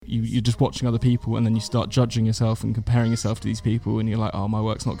you're just watching other people, and then you start judging yourself and comparing yourself to these people, and you're like, oh, my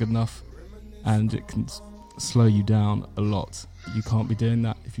work's not good enough, and it can slow you down a lot. You can't be doing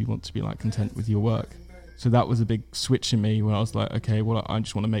that if you want to be like content with your work. So that was a big switch in me, where I was like, okay, well, I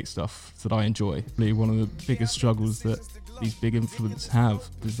just want to make stuff that I enjoy. Really, one of the biggest struggles that these big influencers have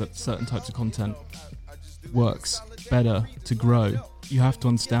is that certain types of content works better to grow. You have to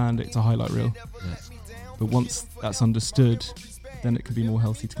understand it's a highlight reel. Yeah. But once that's understood, then it can be more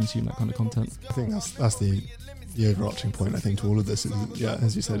healthy to consume that kind of content. I think that's the overarching point, I think, to all of this. Is, yeah,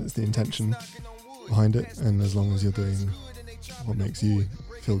 as you said, it's the intention behind it. And as long as you're doing what makes you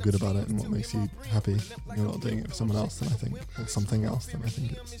feel good about it and what makes you happy, and you're not doing it for someone else, then I think, or something else, then I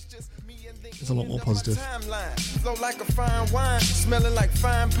think it's a lot more positive. Flow like a fine wine, smelling like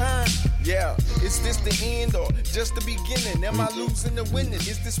fine pine. Yeah, is this the end or just the beginning? Am I losing or winning?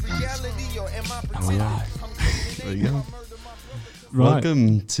 Is this reality or am I pretending? There you go. Right.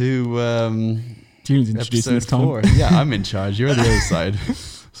 Welcome to Julian's introducing this time. 4. Yeah, I'm in charge. You're on the other side.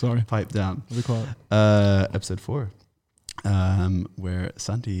 Sorry. Pipe down. I'll be quiet. Episode 4, where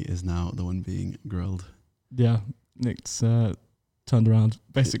Santi is now the one being grilled. Yeah, Nick's turned around,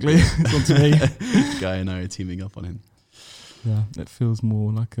 basically. It's on to me. Guy and I are teaming up on him. Yeah, it feels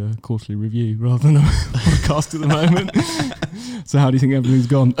more like a quarterly review rather than a podcast at the moment. So how do you think everything's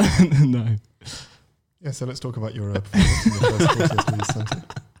gone? No. Yeah, so let's talk about your performance in the first quarter, please, Santi.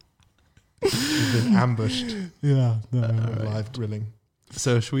 You've been ambushed. Yeah, no. Live grilling.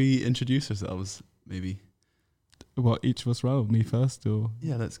 So should we introduce ourselves, maybe? What, each of us, right? Me first, or?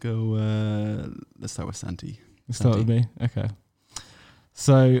 Yeah, let's go. Let's start with Santi. Let's start with me. Okay.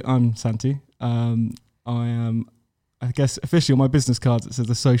 So I'm Santi. I am, I guess, officially on my business cards it says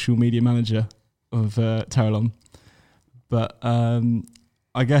the social media manager of Terralon. But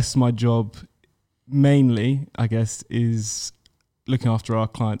I guess my job mainly, I guess, is looking after our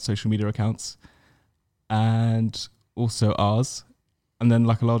clients' social media accounts and also ours. And then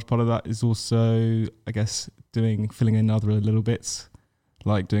like a large part of that is also, I guess, filling in other little bits,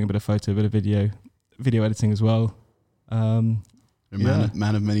 like doing a bit of photo, a bit of video editing as well. Man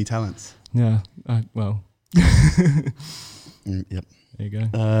of many talents. Yeah, well. Yep. There you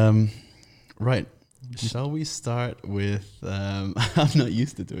go. Right. Shall we start with... I'm not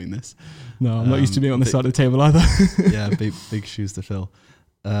used to doing this. No, I'm not used to being on this side of the table either. Yeah, big shoes to fill.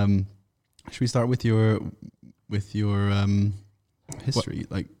 Should we start with your history?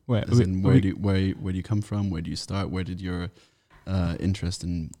 Like, where do you come from? Where do you start? Where did your interest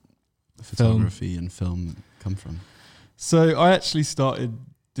in photography and film come from? So I actually started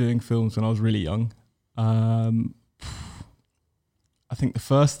doing films when I was really young. I think the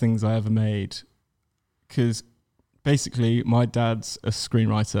first things I ever made, because basically my dad's a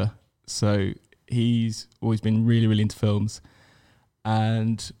screenwriter, so he's always been really, really into films.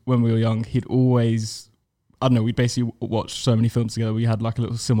 And when we were young, he'd always, I don't know, we'd basically watch so many films together. We had like a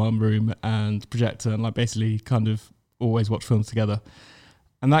little cinema room and projector and like basically kind of always watch films together.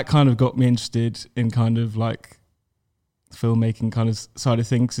 And that kind of got me interested in kind of like filmmaking kind of side of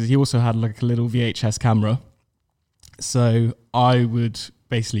things, because he also had like a little VHS camera. So I would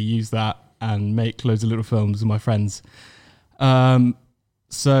basically use that and make loads of little films with my friends. So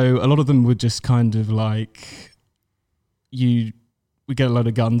a lot of them would just kind of like, we get a load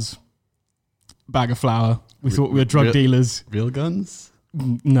of guns, bag of flour. We thought we were drug dealers. Real guns?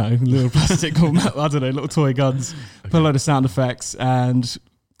 No, little plastic or I don't know, little toy guns. Okay. Put a load of sound effects and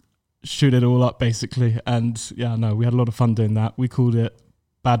shoot it all up basically. And yeah, no, we had a lot of fun doing that. We called it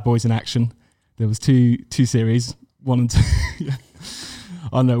Bad Boys in Action. There was two series, 1 and 2. Yeah.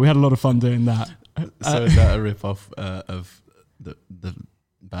 Oh no, we had a lot of fun doing that. So is that a rip-off of the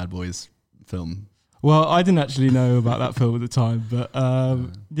Bad Boys film? Well, I didn't actually know about that film at the time, but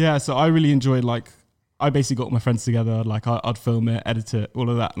yeah, so I really enjoyed, like, I basically got my friends together, like I'd film it, edit it, all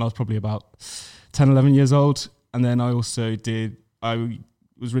of that, and I was probably about 10, 11 years old. And then I also I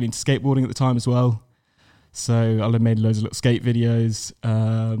was really into skateboarding at the time as well. So I made loads of little skate videos,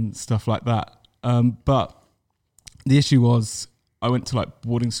 stuff like that. But the issue was I went to like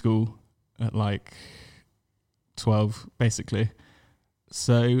boarding school at like 12, basically.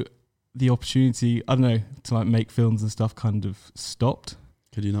 So the opportunity, I don't know, to like make films and stuff kind of stopped.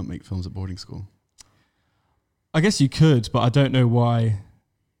 Could you not make films at boarding school? I guess you could, but I don't know why.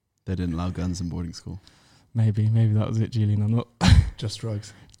 They didn't allow guns in boarding school. Maybe that was it, Julian. I'm not. Just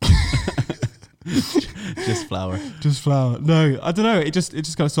drugs. Just flour. Just flour. No, I don't know. It just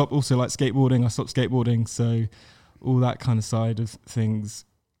kind of stopped. Also, like skateboarding, I stopped skateboarding, so all that kind of side of things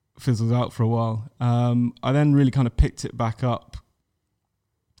fizzled out for a while. I then really kind of picked it back up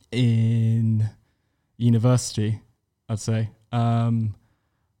in university, I'd say.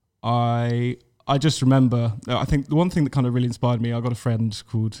 I just remember, I think the one thing that kind of really inspired me, I got a friend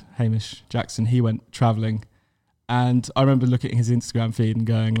called Hamish Jackson. He went traveling, and I remember looking at his Instagram feed and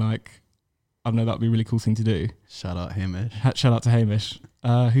going like, I don't know, that'd be a really cool thing to do. Shout out Hamish. Shout out to Hamish,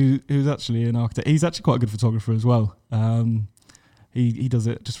 who's actually an architect. He's actually quite a good photographer as well. He does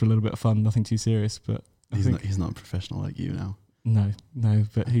it just for a little bit of fun, nothing too serious. But he's not a professional like you now. No,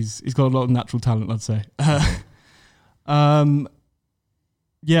 but he's got a lot of natural talent, I'd say.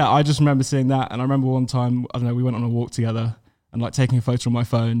 Yeah, I just remember seeing that, and I remember one time, I don't know, we went on a walk together and like taking a photo on my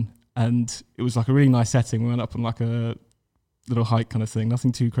phone, and it was like a really nice setting. We went up on like a little hike kind of thing,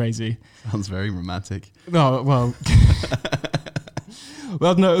 nothing too crazy. Sounds very romantic. No, well,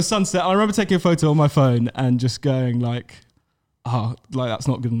 well, no, it was sunset. I remember taking a photo on my phone and just going like, oh, like that's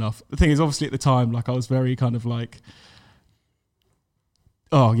not good enough. The thing is, obviously at the time, like I was very kind of like,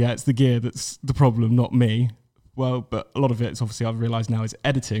 oh yeah, it's the gear that's the problem, not me. Well, but a lot of it's obviously I've realised now is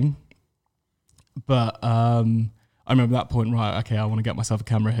editing. But I remember that point, right, okay, I want to get myself a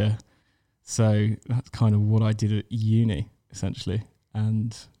camera here. So that's kind of what I did at uni, essentially.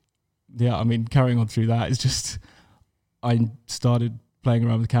 And yeah, I mean, carrying on through that is just, I started playing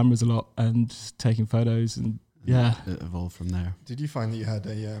around with cameras a lot and just taking photos, and yeah. It evolved from there. Did you find that you had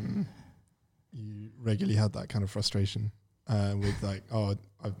you regularly had that kind of frustration with like, oh,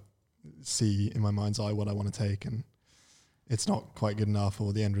 I see in my mind's eye what I want to take and it's not quite good enough,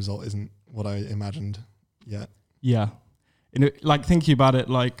 or the end result isn't what I imagined yet? Yeah. Like thinking about it,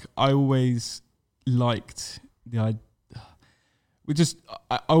 like I always liked I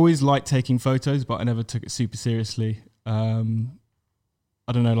always liked taking photos, but I never took it super seriously. I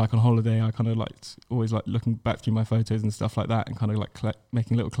don't know, like on holiday, I kind of always looking back through my photos and stuff like that, and kind of like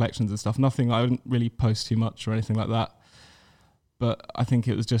making little collections and stuff. Nothing, I wouldn't really post too much or anything like that. But I think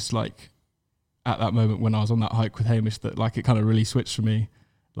it was just like at that moment when I was on that hike with Hamish that like it kind of really switched for me.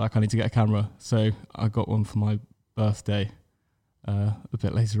 Like I need to get a camera. So I got one for my birthday a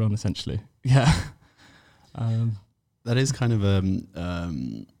bit later on, essentially. Yeah. That is kind of a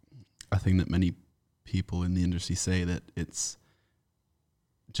thing that many people in the industry say, that it's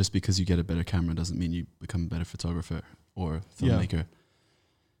just because you get a better camera doesn't mean you become a better photographer or filmmaker.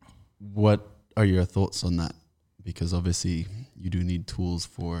 Yeah. What are your thoughts on that? Because obviously you do need tools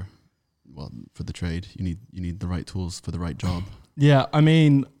for the trade. You need the right tools for the right job. Yeah, I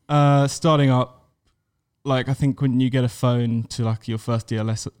mean, starting up, like I think when you get a phone to like your first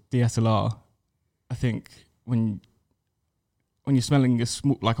DSLR, I think when you're smelling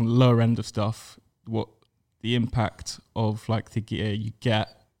like on the lower end of stuff, what the impact of like the gear you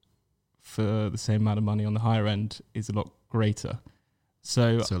get for the same amount of money on the higher end is a lot greater.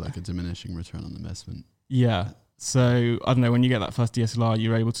 So like a diminishing return on investment. Yeah. So I don't know, when you get that first DSLR,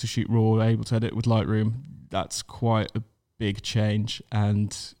 you're able to shoot RAW, able to edit with Lightroom. That's quite a big change.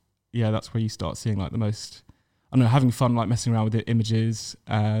 And yeah, that's where you start seeing like the most, I don't know, having fun, like messing around with the images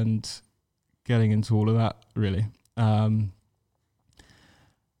and getting into all of that, really.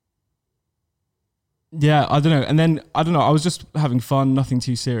 Yeah, I don't know. And then, I don't know, I was just having fun, nothing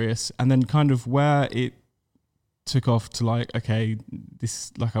too serious. And then kind of where it took off to like, okay,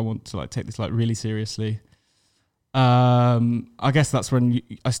 this, like I want to like take this like really seriously. I guess that's when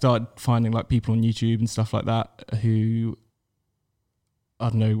I started finding like people on YouTube and stuff like that who, I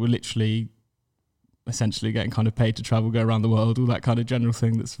don't know, were literally essentially getting kind of paid to travel, go around the world, all that kind of general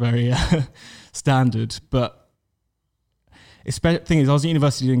thing that's very standard. But the thing is, I was at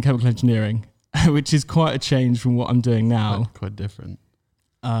university doing chemical engineering, which is quite a change from what I'm doing now. Quite different.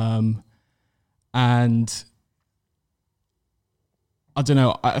 And I don't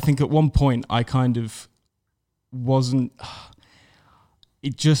know, I think at one point I kind of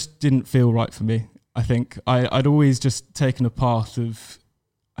it just didn't feel right for me. I think I'd always just taken a path of,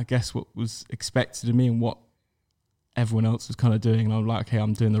 I guess, what was expected of me and what everyone else was kind of doing. And I'm like, okay,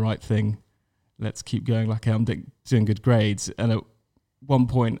 I'm doing the right thing. Let's keep going. Like, okay, I'm doing good grades. And at one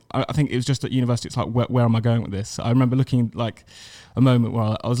point, I think it was just at university, it's like, where am I going with this? I remember looking like a moment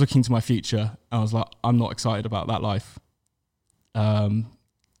where I was looking to my future and I was like, I'm not excited about that life.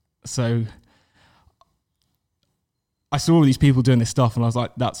 So I saw all these people doing this stuff and I was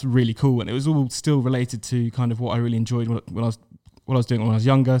like, that's really cool. And it was all still related to kind of what I really enjoyed what I was doing when I was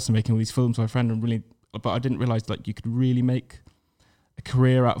younger. So making all these films with my friend, but I didn't realize like you could really make a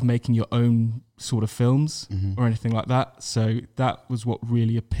career out of making your own sort of films or anything like that. So that was what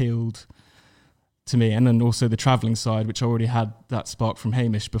really appealed to me. And then also the traveling side, which I already had that spark from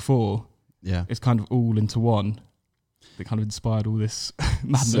Hamish before. Yeah. It's kind of all into one that kind of inspired all this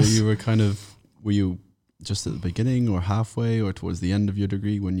madness. So you were you just at the beginning or halfway or towards the end of your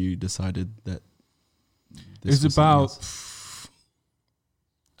degree when you decided that this it was about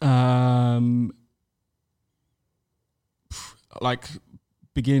like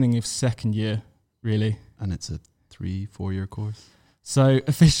beginning of second year, really. And it's a 3-4 year course. So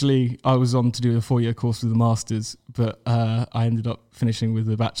officially, I was on to do a 4-year course with a master's, but I ended up finishing with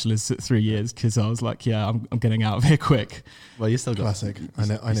a bachelor's at 3 years because I was like, yeah, I'm getting out of here quick. Well, you still got Classic. I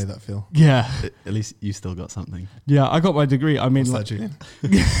know that feel. Yeah, At least you still got something. yeah, I got my degree. I mean, What's like,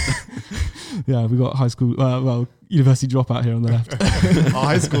 that, Julian? yeah, we got high school, university dropout here on the left.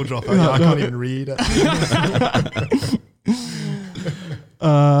 High school dropout. Yeah, I can't even read.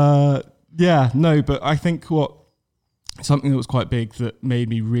 Yeah, no, but I think something that was quite big that made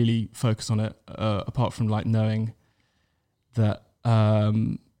me really focus on it, apart from like knowing that,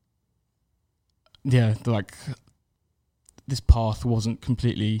 like this path wasn't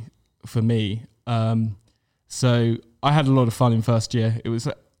completely for me. So I had a lot of fun in first year. It was,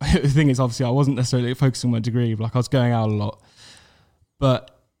 the thing is, obviously I wasn't necessarily focusing on my degree, but like I was going out a lot.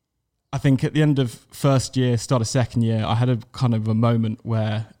 But I think at the end of first year, start of second year, I had a kind of a moment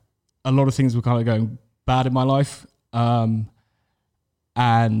where a lot of things were kind of going bad in my life. And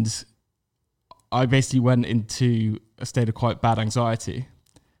I basically went into a state of quite bad anxiety.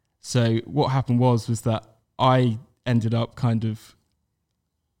 So what happened was that I ended up kind of,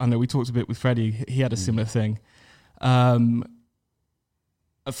 I know we talked a bit with Freddie, he had a similar thing. At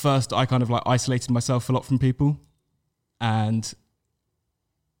first I kind of like isolated myself a lot from people, and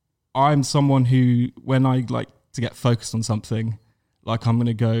I'm someone who, when I like to get focused on something, like I'm going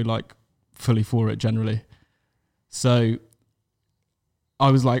to go like fully for it generally. So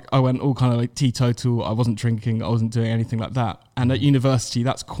I went all kind of like teetotal. I wasn't drinking. I wasn't doing anything like that. And at university,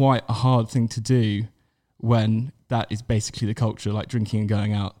 that's quite a hard thing to do when that is basically the culture, like drinking and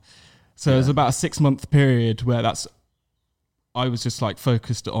going out. So it was about a 6-month period where I was just like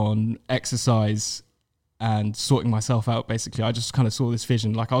focused on exercise and sorting myself out. Basically, I just kind of saw this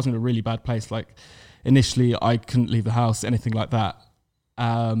vision. Like I was in a really bad place. Like initially I couldn't leave the house, anything like that.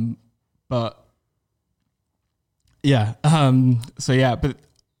 But yeah. But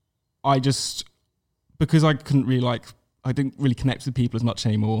I just, because I couldn't really I didn't really connect with people as much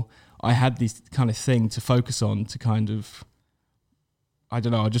anymore. I had this kind of thing to focus on to kind of, I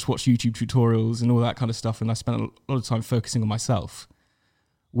don't know, I just watched YouTube tutorials and all that kind of stuff. And I spent a lot of time focusing on myself,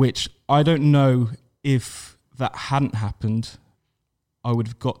 which I don't know if that hadn't happened, I would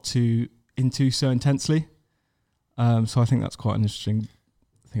have got into so intensely. So I think that's quite an interesting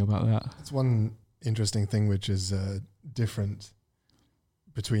thing about that. It's one interesting thing which is different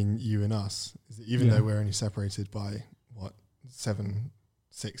between you and us, is that even though we're only separated by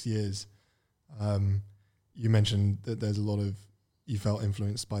 6 years, you mentioned that there's a lot of, you felt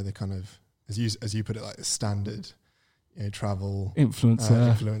influenced by the kind of, as you put it, like the standard, travel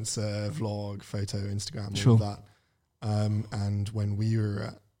influencer, vlog, photo, Instagram, all of that. And when we were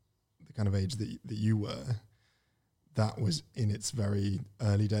at the kind of age that you were, that was in its very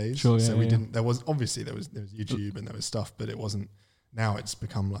early days. Sure, yeah, so we didn't, there was YouTube and there was stuff, but it wasn't, now it's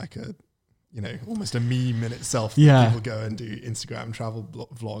become like a, almost a meme in itself. That people go and do Instagram travel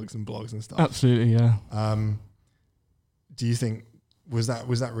vlogs and blogs and stuff. Absolutely. Yeah. Do you think, was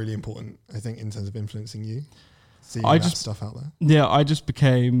that really important, I think, in terms of influencing you? Seeing that stuff out there? Yeah, I just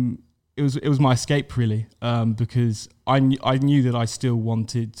became, it was my escape really, because I knew that I still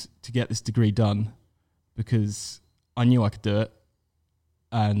wanted to get this degree done because I knew I could do it.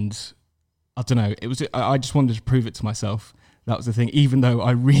 And I don't know, I just wanted to prove it to myself. That was the thing. Even though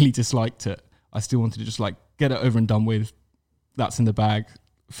I really disliked it, I still wanted to just like get it over and done with. That's in the bag,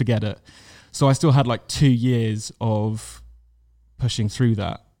 forget it. So I still had like 2 years of pushing through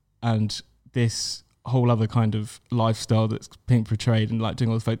that. And this whole other kind of lifestyle that's being portrayed and like doing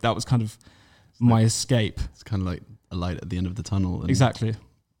all the photos, that was kind of my escape. It's kind of like a light at the end of the tunnel. And exactly.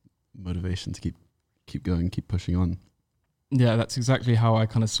 Motivation to keep going, keep pushing on. Yeah, that's exactly how I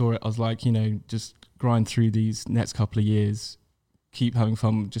kind of saw it. I was like, just grind through these next couple of years, keep having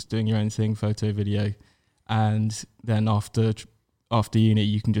fun, just doing your own thing, photo, video. And then after uni,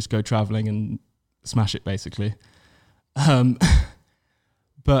 you can just go traveling and smash it basically. But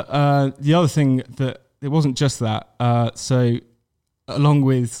the other thing that it wasn't just that. So along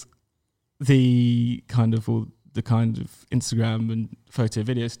with the kind of Instagram and photo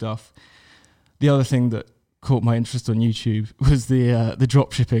video stuff, the other thing that caught my interest on YouTube was the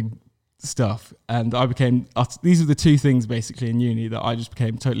drop shipping stuff. And I became, these are the two things basically in uni that I just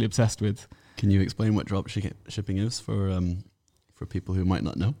became totally obsessed with. Can you explain what drop shipping is for people who might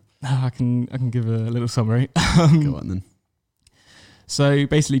not know? I can give a little summary. Go on then. So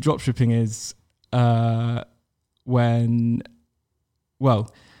basically drop shipping is the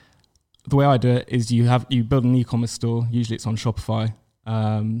way I do it is you build an e-commerce store. Usually it's on Shopify,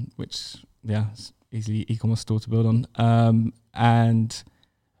 which is easy e-commerce store to build on. And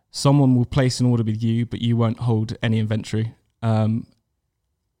someone will place an order with you, but you won't hold any inventory.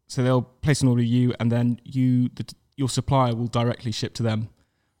 So they'll place an order with you, and then your supplier will directly ship to them.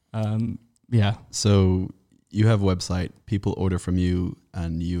 Yeah. So you have a website, people order from you,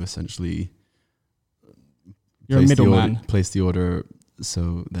 and you essentially You're a middleman. Place the order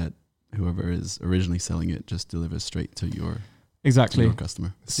so that whoever is originally selling it just delivers straight to your Exactly. to your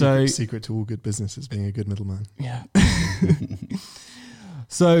customer. Secret to all good business is being a good middleman. Yeah.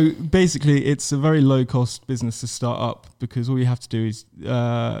 So basically, it's a very low-cost business to start up because all you have to do is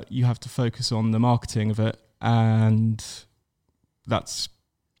you have to focus on the marketing of it and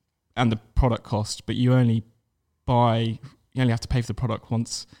the product cost. But you only have to pay for the product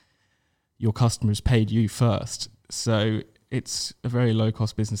once your customer has paid you first. So it's a very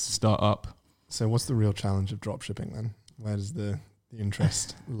low-cost business to start up. So what's the real challenge of dropshipping then? Where does the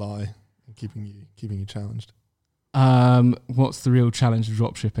interest lie in keeping you challenged? What's the real challenge of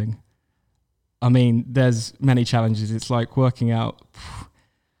dropshipping? I mean, there's many challenges. It's like working out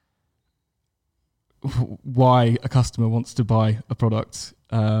why a customer wants to buy a product.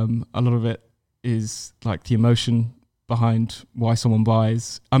 A lot of it is like the emotion behind why someone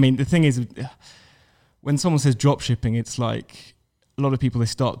buys. I mean, the thing is, when someone says dropshipping, it's like a lot of people, they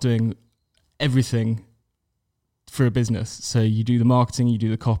start doing everything for a business. So you do the marketing, you do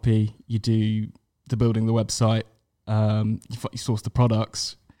the copy, you do the building the website, you source the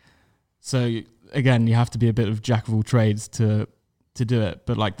products. So again, you have to be a bit of jack of all trades to do it.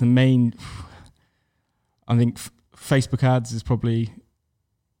 But like the main, I think Facebook ads is probably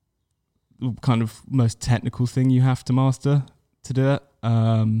the kind of most technical thing you have to master to do it.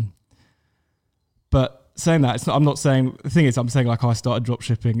 But saying that, I'm not saying, the thing is, I'm saying like I started drop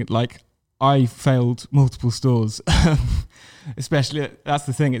shipping, like I failed multiple stores. Especially, that's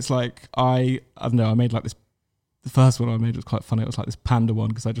the thing. It's like, I don't know, I made like this, the first one I made was quite funny. It was like this panda one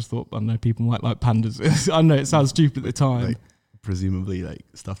because I just thought, I don't know, people might like pandas. I know it sounds stupid at the time. Like, presumably like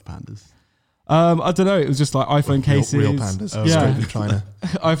stuffed pandas. I don't know. It was just like iPhone cases. Real pandas. Yeah. Straight from China.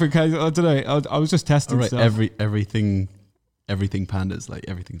 iPhone cases. I don't know. I was just testing All right, stuff. everything pandas, like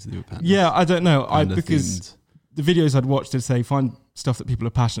everything to do with pandas. Yeah, I don't know. Panda Because the videos I'd watched would say find stuff that people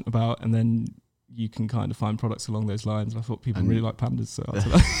are passionate about, and then you can kind of find products along those lines. And I thought people really like pandas, so I don't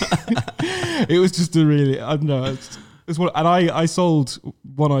know. It was just a really, I don't know. It's what, and I sold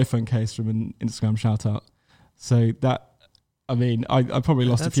one iPhone case from an Instagram shout out. So that, I mean, I probably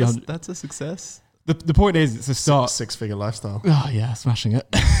lost a few hundred. That's a success. The point is, it's a start. Six-figure lifestyle. Oh yeah, smashing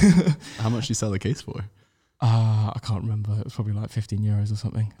it. How much do you sell the case for? I can't remember. It was probably like €15 or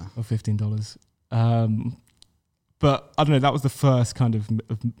something, or $15. But I don't know. That was the first kind of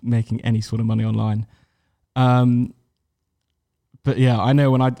making any sort of money online. But yeah, I know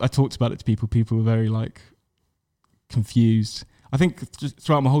when I talked about it to people were very like confused. I think just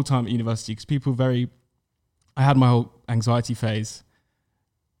throughout my whole time at university, because I had my whole anxiety phase,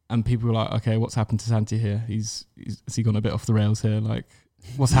 and people were like, "Okay, what's happened to Santi here? Has he gone a bit off the rails here? Like,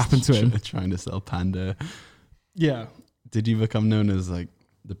 what's happened to him?" Trying to sell panda. Yeah. Did you become known as like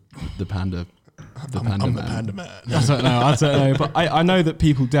the panda? I'm man. the panda man. I don't know. But I know that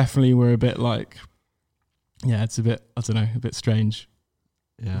people definitely were a bit like, yeah, it's a bit, I don't know, a bit strange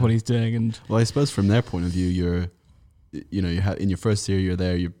what he's doing. And well, I suppose from their point of view, you're in your first year, you're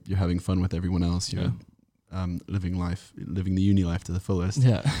there, you're having fun with everyone else, you're living the uni life to the fullest.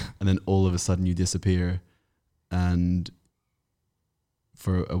 Yeah. And then all of a sudden you disappear, and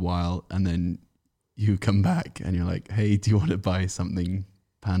for a while, and then you come back and you're like, hey, do you want to buy something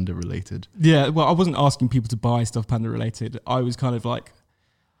panda related? Yeah, well, I wasn't asking people to buy stuff panda related. I was kind of like,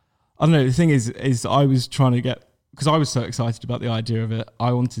 I don't know. The thing is I was trying to get, because I was so excited about the idea of it.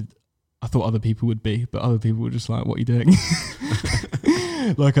 I thought other people would be, but other people were just like, "What are you doing?"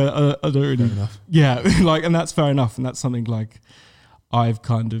 Like I don't really. Fair enough. Yeah, like, and that's fair enough, and that's something like I've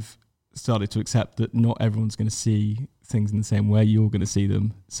kind of started to accept that not everyone's going to see things in the same way you're going to see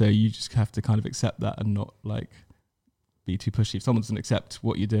them. So you just have to kind of accept that and not like be too pushy. If someone doesn't accept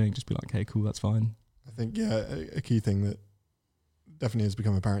what you're doing, just be like, okay, cool, that's fine. I think, a key thing that definitely has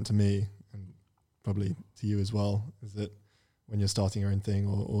become apparent to me, and probably to you as well, is that when you're starting your own thing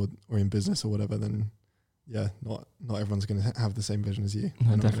or in business or whatever, then not everyone's going to have the same vision as you.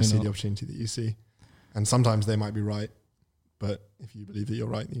 They're not going to see the opportunity that you see. And sometimes they might be right, but if you believe that you're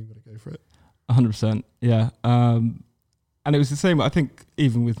right, then you've got to go for it. 100%, yeah. And it was the same, I think,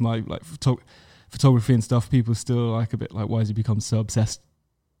 even with my like photography and stuff, people still like a bit like, why has he become so obsessed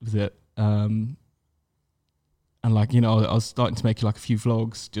with it? And like, I was starting to make like a few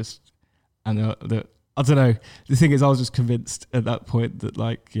vlogs and I don't know. The thing is, I was just convinced at that point that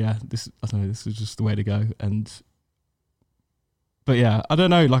like, this is just the way to go. But yeah, I don't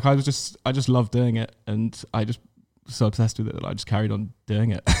know. Like I just loved doing it, and I just was so obsessed with it that I just carried on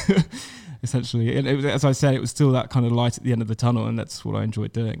doing it. Essentially, and it was, as I said, it was still that kind of light at the end of the tunnel, and that's what I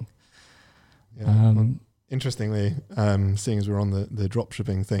enjoyed doing. Yeah. Interestingly, seeing as we're on the drop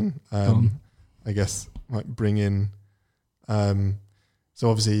shipping thing, I guess might bring in. So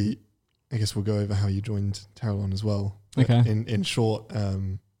obviously, I guess we'll go over how you joined Terralon as well. But Okay. In short,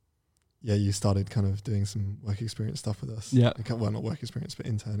 you started kind of doing some work experience stuff with us. Yeah. Well, not work experience, but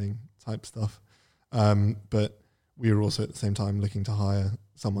interning type stuff. But we were also at the same time looking to hire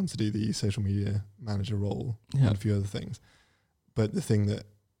someone to do the social media manager role and a few other things. But the thing that,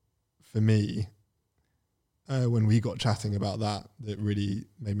 for me, when we got chatting about that really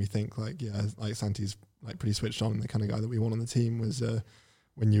made me think like Santi's like pretty switched on, and the kind of guy that we want on the team was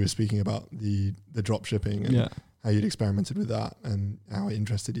when you were speaking about the drop shipping and how you'd experimented with that and how it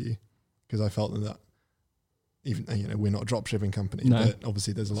interested you, because I felt that even we're not a drop shipping company, but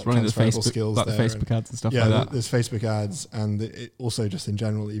obviously there's a lot of transferable skills like there, the Facebook ads and stuff like that. There's Facebook ads, and it also just in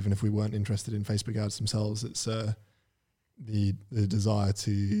general, even if we weren't interested in Facebook ads themselves, it's the desire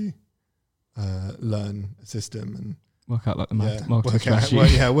to learn a system and work out like the marketing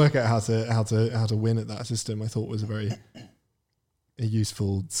strategy. Work out how to win at that system. I thought was a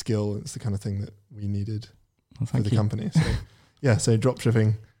useful skill. It's the kind of thing that we needed for the company. So so drop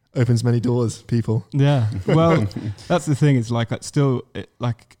shipping opens many doors, people. Yeah. Well, that's the thing. Is like I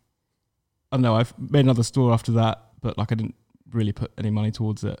don't know. I've made another store after that, but like I didn't really put any money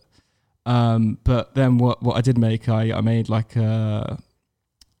towards it. But then what I did make, I made like a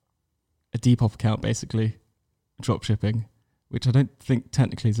Depop account, basically drop shipping, which I don't think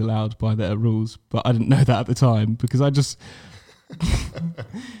technically is allowed by their rules, but I didn't know that at the time because I just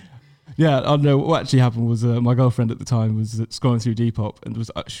I don't know what actually happened was my girlfriend at the time was scrolling through Depop and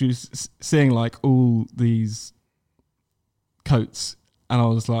she was seeing like all these coats, and I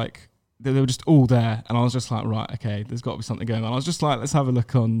was like, they were just all there, and I was just like, right, okay, there's got to be something going on. I was just like, let's have a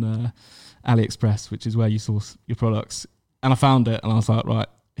look on AliExpress, which is where you source your products, and I found it, and I was like, right,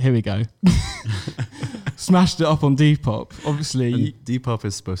 here we go. Smashed it up on Depop. Obviously, and Depop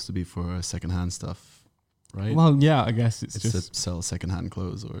is supposed to be for secondhand stuff, right? Well, yeah, I guess it's just to sell secondhand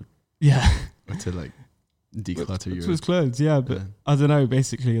clothes or to like declutter your clothes. Yeah, but I don't know.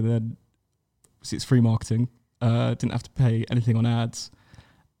 Basically, and then it's free marketing. Didn't have to pay anything on ads,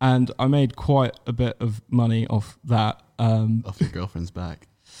 and I made quite a bit of money off that. Off your girlfriend's back.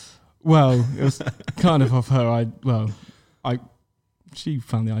 Well, it was kind of off her. She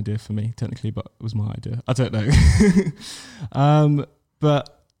found the idea for me technically, but it was my idea. I don't know.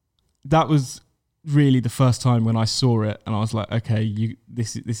 But that was really the first time when I saw it, and I was like, okay,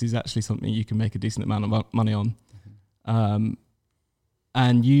 this is actually something you can make a decent amount of money on.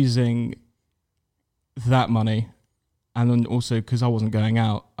 And using that money, and then also because I wasn't going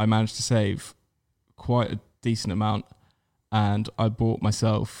out, I managed to save quite a decent amount, and I bought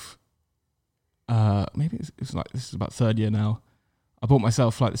myself. Maybe it was like, this is about third year now. I bought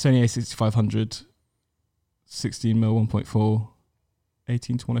myself like the Sony A6500, 16mm 1.4,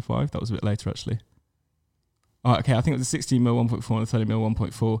 1825. That was a bit later actually. Oh, okay, I think it was a 16mm 1.4 and a 30mm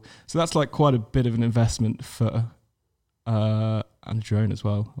 1.4. So that's like quite a bit of an investment for and a drone as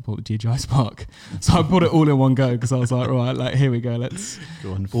well. I bought the DJI Spark. So I bought it all in one go because I was like, right, like here we go, let's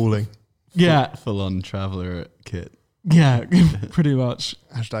go on balling. Full on traveler kit. Yeah, pretty much.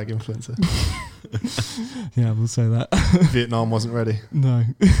 Hashtag influencer. Yeah, we'll say that. Vietnam wasn't ready. No.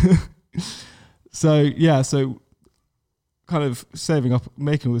 So kind of saving up,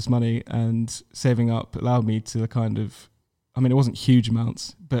 making all this money and saving up allowed me to kind of, I mean, it wasn't huge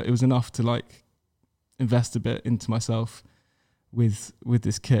amounts, but it was enough to like invest a bit into myself with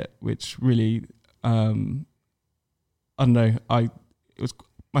this kit, which really, I don't know,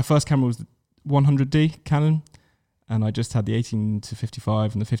 my first camera was the 100D Canon, and I just had the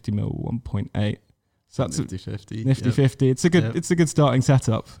 18-55 and the 50mm 1.8. So that's nifty-50. Nifty-50. It's a good starting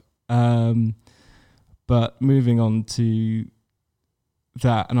setup. But moving on to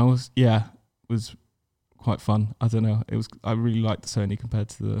that, and it was quite fun. I don't know. I really liked the Sony compared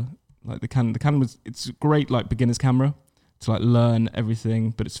to the Canon. The Canon it's a great like beginner's camera to like learn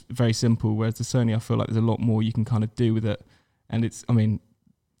everything, but it's very simple. Whereas the Sony, I feel like there's a lot more you can kind of do with it. And the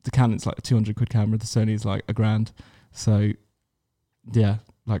Canon's like a 200 quid camera. The Sony is like $1,000. So yeah,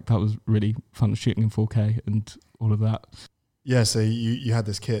 like that was really fun shooting in 4K and all of that. Yeah. So you had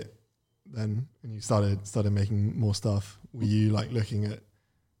this kit then, and you started making more stuff. Were you like looking at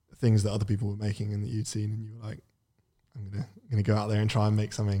things that other people were making and that you'd seen, and you were like, I'm gonna go out there and try and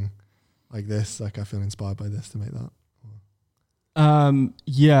make something like this, like I feel inspired by this to make that?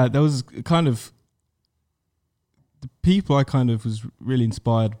 Yeah, there was kind of the people I kind of was really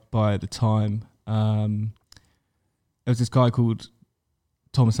inspired by at the time. There was this guy called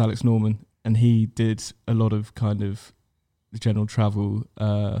Thomas Alex Norman, and he did a lot of kind of the general travel,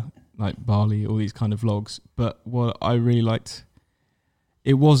 like Bali, all these kind of vlogs. But what I really liked,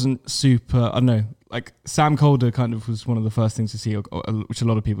 it wasn't super, I don't know, like Sam Calder kind of was one of the first things to see, which a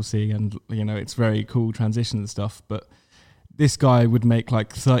lot of people see, and you know, it's very cool transition and stuff. But this guy would make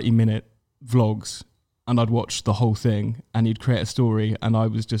like 30-minute vlogs, and I'd watch the whole thing, and he'd create a story, and I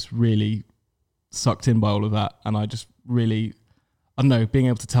was just really sucked in by all of that. And I just really, I don't know, being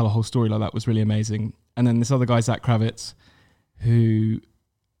able to tell a whole story like that was really amazing. And then this other guy, Zach Kravitz, who,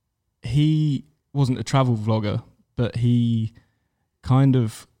 he wasn't a travel vlogger, but he kind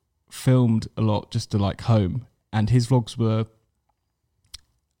of filmed a lot just to like home. And his vlogs were,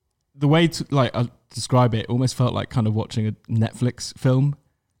 the way to like describe it, almost felt like kind of watching a Netflix film,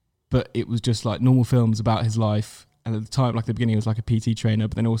 but it was just like normal films about his life. And at the time, like at the beginning, he was like a PT trainer,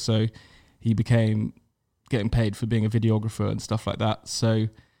 but then also he became getting paid for being a videographer and stuff like that. So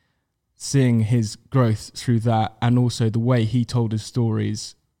seeing his growth through that, and also the way he told his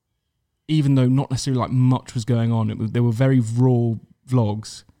stories, even though not necessarily like much was going on, they were very raw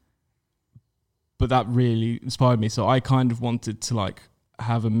vlogs, but that really inspired me. So I kind of wanted to like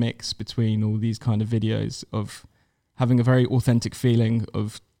have a mix between all these kind of videos of having a very authentic feeling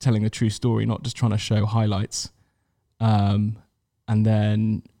of telling a true story, not just trying to show highlights, and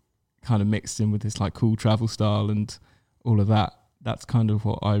then kind of mixed in with this like cool travel style and all of that. That's kind of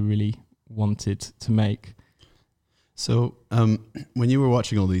what I really wanted to make. So when you were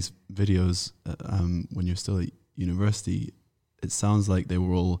watching all these videos when you're still at university, it sounds like they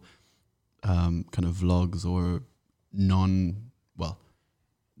were all kind of vlogs or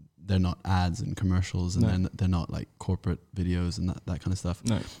they're not ads and commercials, and they're not like corporate videos and that kind of stuff.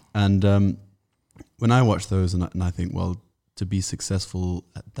 No. And when I watch those and I think, well, to be successful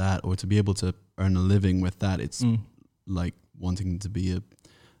at that or to be able to earn a living with that, it's like wanting to be a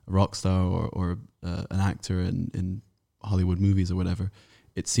rock star or an actor in Hollywood movies or whatever.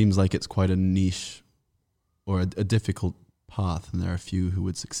 It seems like it's quite a niche or a difficult path, and there are a few who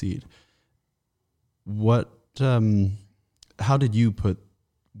would succeed. How did you put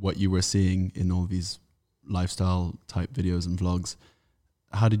what you were seeing in all these lifestyle type videos and vlogs,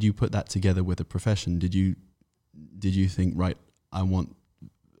 how did you put that together with a profession? Did you think, right, I want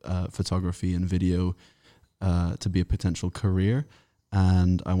photography and video to be a potential career,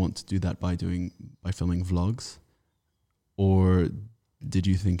 and I want to do that by filming vlogs? Or did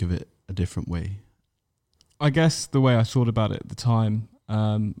you think of it a different way? I guess the way I thought about it at the time,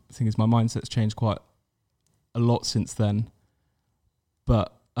 the thing is my mindset's changed quite a lot since then.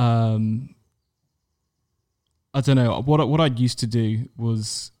 But I don't know, what I'd used to do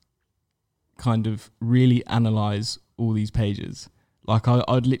was kind of really analyze all these pages. Like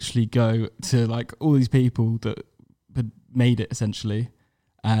I'd literally go to like all these people that had made it essentially,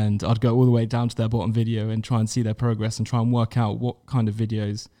 and I'd go all the way down to their bottom video and try and see their progress and try and work out what kind of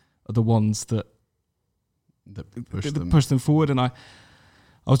videos are the ones that push them forward. And I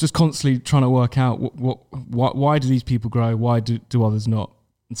was just constantly trying to work out why do these people grow? Why do others not?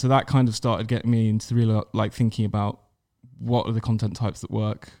 And so that kind of started getting me into really like thinking about what are the content types that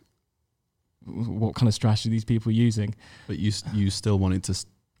work, what kind of strategy these people are using. But you still wanted to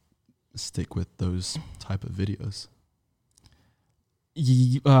stick with those type of videos.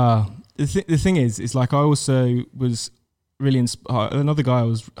 The thing is like I also was really inspired. Another guy I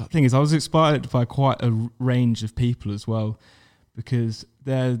was inspired by quite a range of people as well, because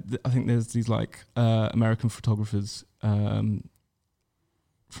I think there's these like American photographers from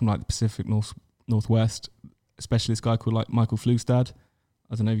like the Pacific Northwest, especially this guy called like Michael Flugstad.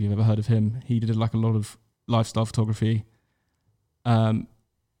 I don't know if you've ever heard of him. He did like a lot of lifestyle photography, and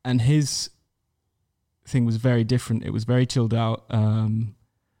his thing was very different. It was very chilled out, and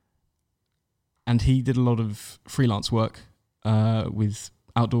he did a lot of freelance work with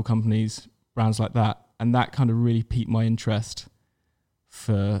outdoor companies, brands like that, and that kind of really piqued my interest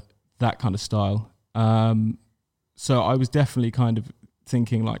for that kind of style. So I was definitely kind of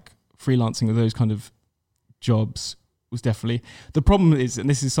thinking like freelancing with those kind of jobs was definitely, the problem is, and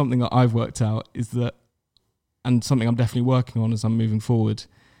this is something that I've worked out, is that, and something I'm definitely working on as I'm moving forward,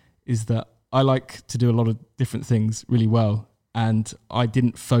 is that I like to do a lot of different things really well, and I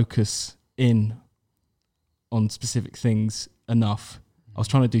didn't focus in on specific things enough. I was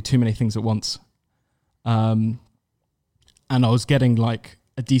trying to do too many things at once. And I was getting like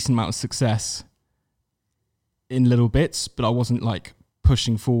a decent amount of success in little bits, but I wasn't like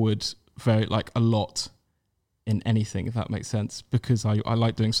pushing forward very like a lot in anything, if that makes sense, because I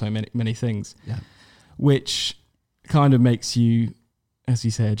like doing so many things, which kind of makes you, as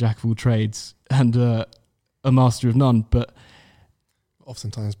you say, a jack of all trades and a master of none. But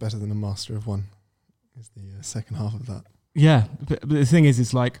oftentimes better than a master of one is the second half of that. Yeah, but the thing is,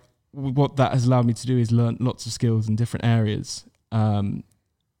 it's like what that has allowed me to do is learn lots of skills in different areas. And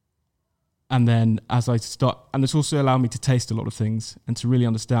then as I start, and it's also allowed me to taste a lot of things and to really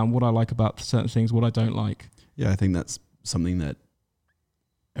understand what I like about certain things, what I don't like. Yeah, I think that's something that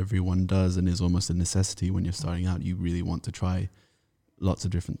everyone does and is almost a necessity when you're starting out. You really want to try lots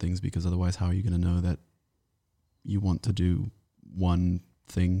of different things, because otherwise how are you going to know that you want to do one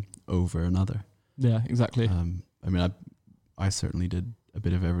thing over another? Yeah, exactly. I mean, I certainly did a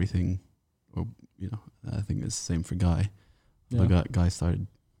bit of everything, or, you know, I think it's the same for Guy. Yeah. The Guy started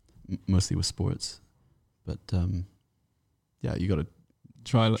mostly with sports, but yeah, you got to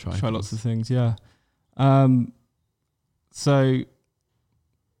try things. lots of things. Yeah. So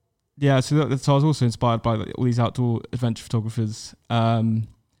I was also inspired by all these outdoor adventure photographers, and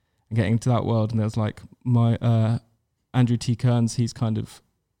getting into that world. And there was like my Andrew T. Kearns, he's kind of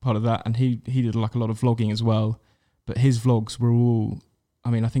part of that, and he did like a lot of vlogging as well. But his vlogs were all,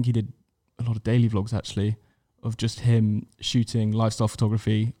 I mean, I think he did a lot of daily vlogs actually, of just him shooting lifestyle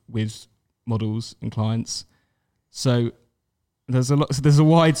photography with models and clients. So there's a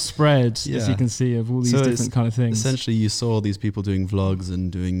wide spread, as you can see, of all these different kind of things. Essentially, you saw all these people doing vlogs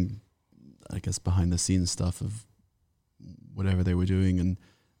and doing, I guess, behind the scenes stuff of whatever they were doing, and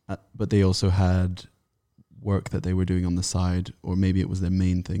but they also had work that they were doing on the side, or maybe it was their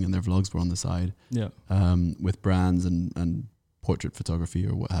main thing and their vlogs were on the side. Yeah. With brands and portrait photography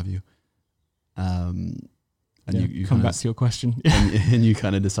or what have you. And you come back to your question. and you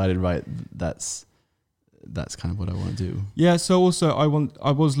kind of decided, right, that's kind of what I want to do. Yeah. So also I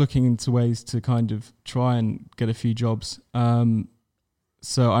was looking into ways to kind of try and get a few jobs.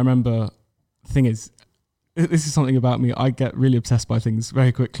 So I remember, the thing is, this is something about me. I get really obsessed by things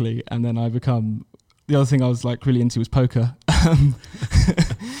very quickly, and then I become. The other thing I was like really into was poker.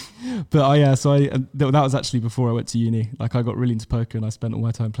 But that was actually before I went to uni. Like I got really into poker and I spent all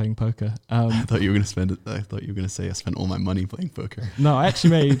my time playing poker. I thought you were going to say I spent all my money playing poker. No, I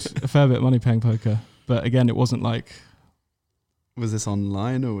actually made a fair bit of money playing poker. But again, it wasn't like... Was this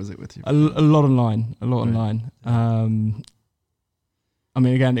online or was it with you? A lot online. Online. I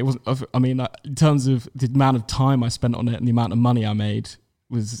mean, again, it wasn't... I mean, in terms of the amount of time I spent on it and the amount of money I made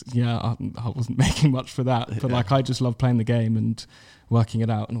was, I wasn't making much for that. But like, I just love playing the game and working it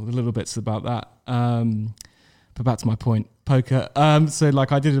out and all the little bits about that. But back to my point, poker. So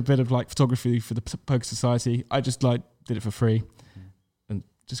like I did a bit of like photography for the Poker Society. I just like did it for free and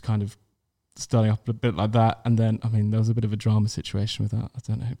just kind of starting up a bit like that. And then, I mean, there was a bit of a drama situation with that. I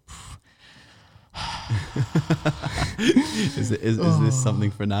don't know. Is this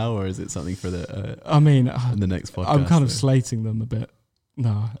something for now, or is it something for the the next podcast? I'm kind of slating them a bit.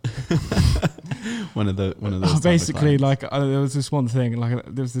 No. one of those basically, like there was this one thing, like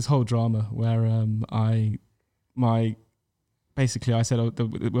there was this whole drama where I said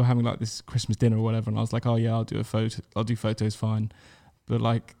we were having like this Christmas dinner or whatever, and I was like, oh yeah, I'll do photos fine, but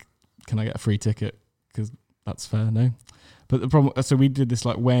like, can I get a free ticket, because that's fair? No. But the problem, so we did this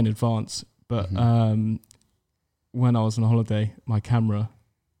like way in advance, but when I was on holiday, my camera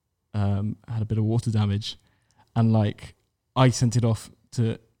had a bit of water damage, and like I sent it off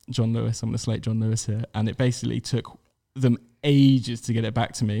to John Lewis. I'm going to slate John Lewis here. And it basically took them ages to get it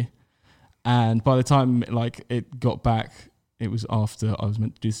back to me. And by the time like it got back, it was after I was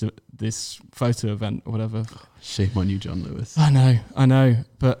meant to do this photo event or whatever. Shame on you, John Lewis. I know.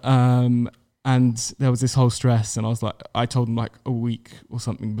 But, and there was this whole stress, and I was like, I told them like a week or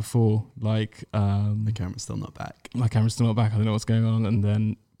something before, like, the camera's still not back. My camera's still not back. I don't know what's going on. And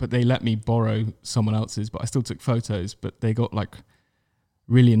then, but they let me borrow someone else's, but I still took photos, but they got like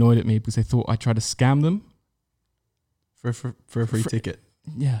really annoyed at me because they thought I tried to scam them. For a free ticket.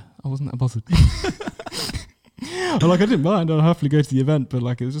 Yeah, I wasn't that bothered. Like I didn't mind. I'll happily go to the event, but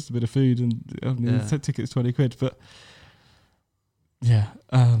like it was just a bit of food, and the ticket's £20. But yeah,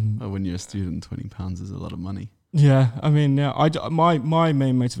 when you're a student, £20 is a lot of money. Yeah, I mean, my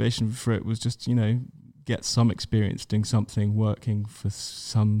main motivation for it was just get some experience doing something, working for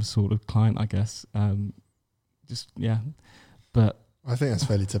some sort of client, I guess. But I think that's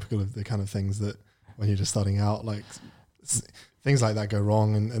fairly typical of the kind of things that when you're just starting out, like things like that go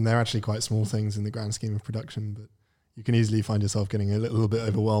wrong, and they're actually quite small things in the grand scheme of production, but you can easily find yourself getting a little bit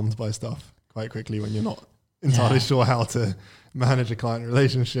overwhelmed by stuff quite quickly when you're not entirely sure how to manage a client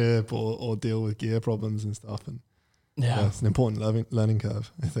relationship or deal with gear problems and stuff. And Yeah, it's an important learning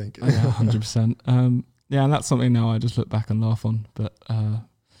curve, I think. yeah, 100%. Yeah, and that's something now I just look back and laugh on. But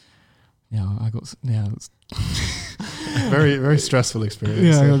it's very, very stressful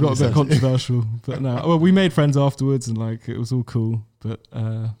experience. Yeah, I got a bit controversial, but no. Well, we made friends afterwards, and like it was all cool. But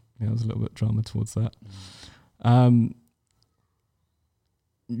there was a little bit of drama towards that.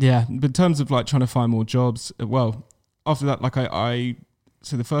 Yeah, but in terms of like trying to find more jobs, well, after that, like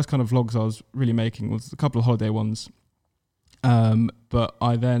so the first kind of vlogs I was really making was a couple of holiday ones. But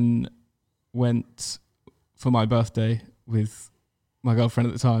I then went for my birthday with my girlfriend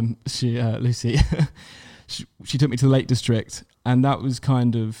at the time, Lucy. she took me to the Lake District, and that was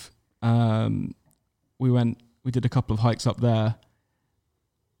kind of, we did a couple of hikes up there,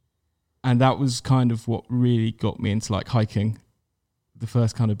 and that was kind of what really got me into like hiking, the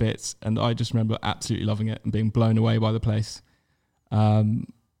first kind of bits, and I just remember absolutely loving it and being blown away by the place.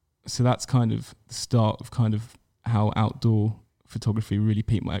 So that's kind of the start of kind of how outdoor photography really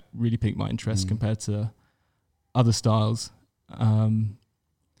piqued my interest compared to other styles.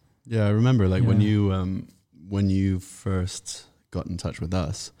 Yeah, I remember when you first got in touch with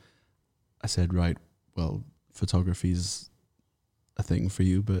us, I said, right, well, photography's a thing for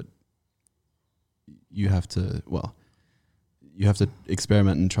you, but you have to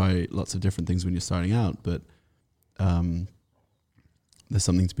experiment and try lots of different things when you're starting out. But there's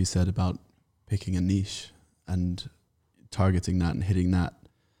something to be said about picking a niche and targeting that and hitting that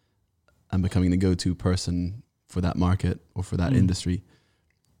and becoming the go-to person for that market or for that industry.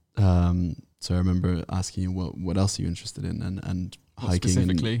 So I remember asking you what else are you interested in, and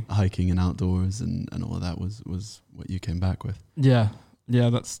hiking and outdoors and all of that was what you came back with. Yeah,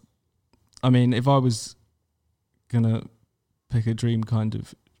 I mean, if I was gonna pick a dream kind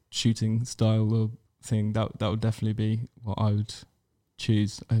of shooting style or thing, that would definitely be what I would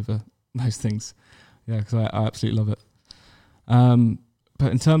choose over most things. Yeah, because I absolutely love it.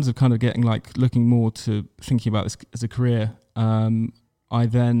 But in terms of kind of getting like looking more to thinking about this as a career, I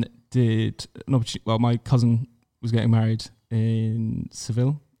then did an opportunity. Well, my cousin was getting married in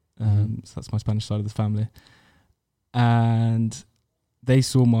Seville, so that's my Spanish side of the family, and they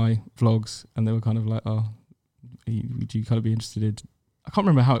saw my vlogs and they were kind of like, "Oh, would you kind of be interested in?" I can't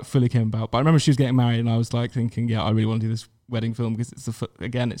remember how it fully came about, but I remember she was getting married, and I was like thinking, "Yeah, I really want to do this wedding film because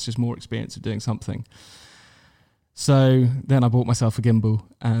it's just more experience of doing something." So then I bought myself a gimbal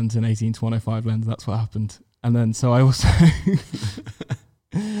and an 18-105 lens. That's what happened. And then so I also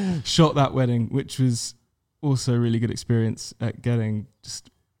shot that wedding, which was also a really good experience at getting just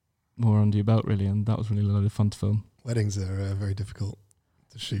more under your belt, really. And that was really a lot of fun to film. Weddings are very difficult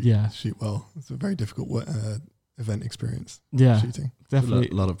to shoot. Yeah. Shoot well. It's a very difficult event experience. Yeah, shooting. definitely.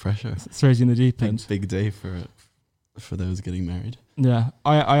 A lot of pressure. Throws you in the deep end. Big day for those getting married. Yeah,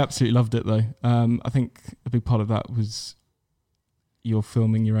 I absolutely loved it though. I think a big part of that was you're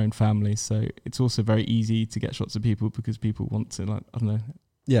filming your own family, so it's also very easy to get shots of people because people want to, like, I don't know.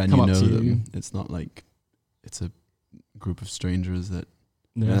 Yeah, and come you up know to them. you. It's not like it's a group of strangers that.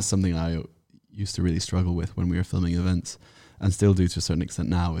 Yeah. That's something I used to really struggle with when we were filming events, and still do to a certain extent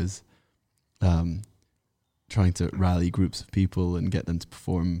now, is trying to rally groups of people and get them to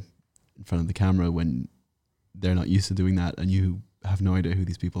perform in front of the camera when they're not used to doing that, and you have no idea who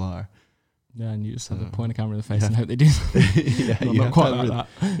these people are. Yeah, and you just have to point a camera in the face and hope they do. Yeah, I'm you not have quite to have like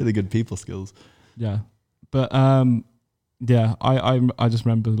that. really good people skills. Yeah, but yeah, I just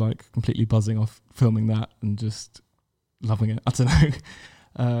remember like completely buzzing off filming that and just loving it. I don't know.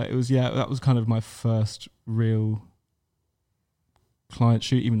 It was, that was kind of my first real client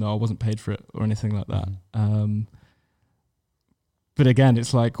shoot, even though I wasn't paid for it or anything like that. But again,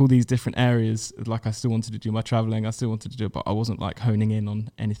 it's like all these different areas. Like I still wanted to do my traveling, I still wanted to do it, but I wasn't like honing in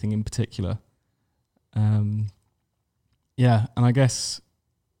on anything in particular. Yeah, and I guess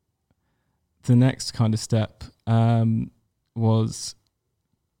the next kind of step was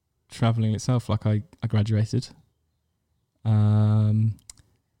traveling itself. Like I graduated. I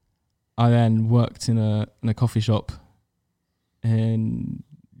then worked in a coffee shop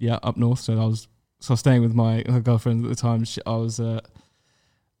up north. So I was staying with my girlfriend at the time. I was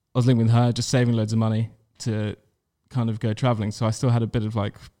living with her, just saving loads of money to kind of go traveling. So I still had a bit of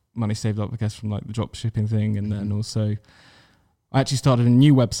like money saved up, I guess, from like the drop shipping thing, and then also I actually started a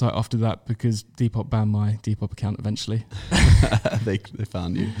new website after that because Depop banned my Depop account eventually. They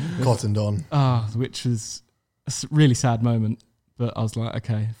found you. Cottoned on. Which was a really sad moment. But I was like,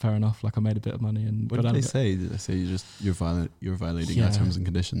 okay, fair enough. Like I made a bit of money and what got out did they of it. say? Did they say you're violating our terms and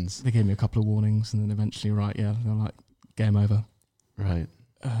conditions? They gave me a couple of warnings, and then eventually, they're like, game over. Right.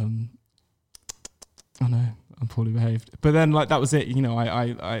 I know, I'm poorly behaved. But then, like, that was it. You know,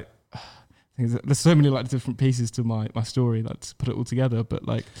 I there's so many like different pieces to my story, like to put it all together. But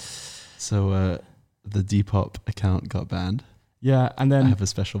like, so the Depop account got banned. Yeah, and then I have a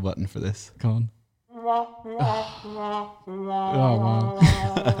special button for this. Go on. Oh wow.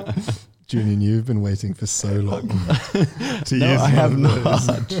 Julian, you've been waiting for so long to No, use I have one of those.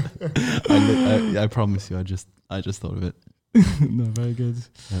 not. I promise you. I just thought of it. No, very good.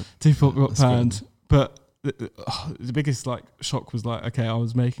 Yep. Depop got That's banned, but the biggest like shock was like, okay, I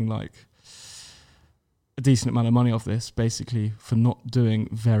was making like a decent amount of money off this, basically for not doing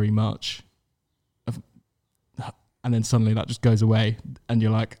very much, and then suddenly that just goes away, and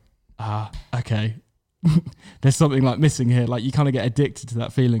you're like, okay, there's something like missing here. Like you kind of get addicted to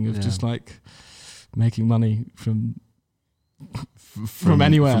that feeling of just like making money from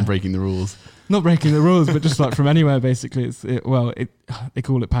anywhere, from breaking the rules. Not breaking the rules, but just like from anywhere. Basically, they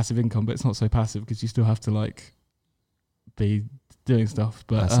call it passive income, but it's not so passive because you still have to like be doing stuff.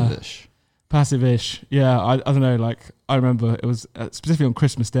 But passive-ish. Yeah, I don't know. Like I remember it was specifically on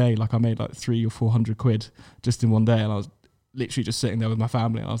Christmas Day. Like I made like 300 or 400 quid just in one day, and I was literally just sitting there with my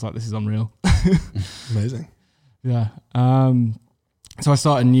family, and I was like, "This is unreal." Amazing. Yeah. So I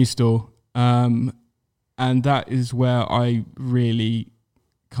started a new store, and that is where I really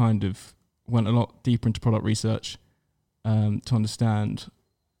kind of went a lot deeper into product research to understand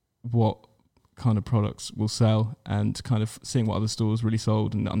what kind of products will sell, and kind of seeing what other stores really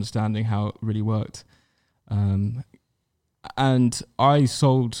sold and understanding how it really worked. And I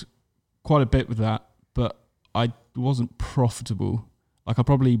sold quite a bit with that, but I wasn't profitable. Like I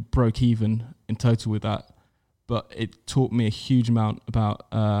probably broke even in total with that, but it taught me a huge amount about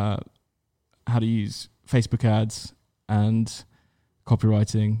how to use Facebook ads and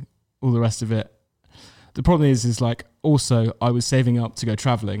copywriting, all the rest of it. The problem is like also I was saving up to go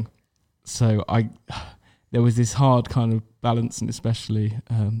traveling, so there was this hard kind of balance, and especially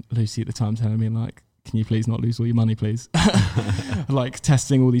Lucy at the time telling me like, can you please not lose all your money, please? Like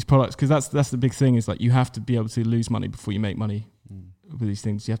testing all these products, because that's the big thing, is like you have to be able to lose money before you make money with these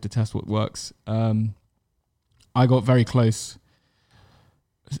things. You have to test what works. I got very close.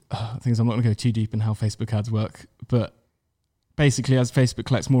 Things I'm not going to go too deep in how Facebook ads work, but basically as Facebook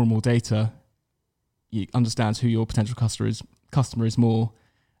collects more and more data, you understand who your potential customer is more,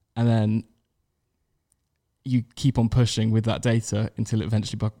 and then you keep on pushing with that data until it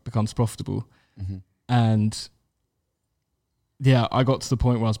eventually becomes profitable. Mm-hmm. And yeah, I got to the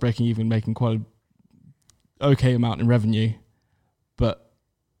point where I was breaking even, making quite an okay amount in revenue, but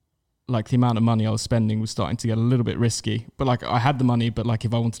like the amount of money I was spending was starting to get a little bit risky. But like I had the money, but like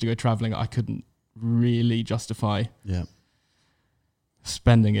if I wanted to go traveling, I couldn't really justify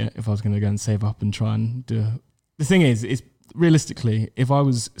spending it if I was going to go and save up and try and do it. The thing is realistically, if I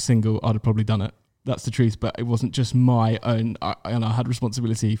was single, I'd have probably done it. That's the truth, but it wasn't just my own. I had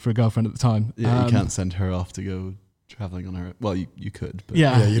responsibility for a girlfriend at the time. Yeah, you can't send her off to go traveling on her. Well, you could, but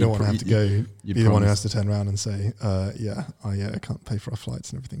yeah, you don't want to have to go. Be the one who has promised. to turn around and say, I can't pay for our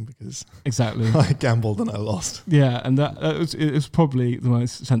flights and everything because Exactly. I gambled and I lost. Yeah, and it was probably the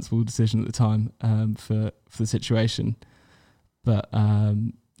most sensible decision at the time for the situation. But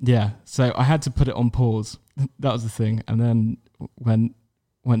yeah, so I had to put it on pause. That was the thing, and then went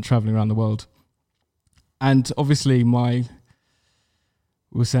traveling around the world. And obviously we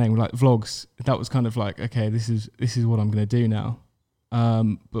were saying like vlogs, that was kind of like, okay, this is what I'm going to do now.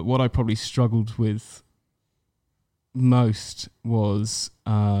 But what I probably struggled with most was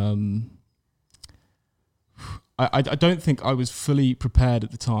I don't think I was fully prepared at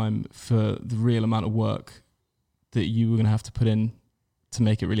the time for the real amount of work that you were going to have to put in to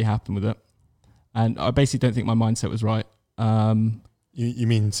make it really happen with it. And I basically don't think my mindset was right. You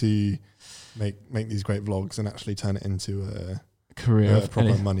mean to make these great vlogs and actually turn it into a career, a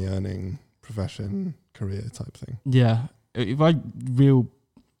proper money earning profession, career type thing? Yeah. If I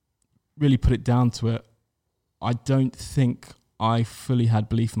really put it down to it, I don't think I fully had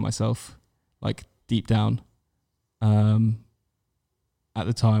belief in myself, like deep down. At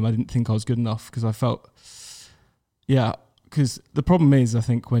the time, I didn't think I was good enough because I felt, because the problem is, I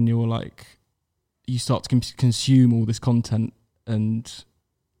think when you're like, you start to consume all this content, and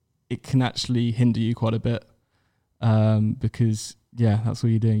it can actually hinder you quite a bit because that's all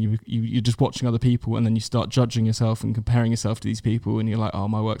you're doing. You're just watching other people, and then you start judging yourself and comparing yourself to these people, and you're like, oh,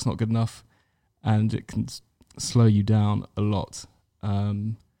 my work's not good enough, and it can slow you down a lot,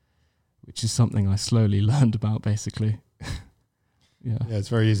 which is something I slowly learned about, basically. Yeah, it's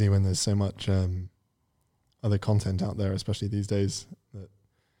very easy when there's so much other content out there, especially these days, that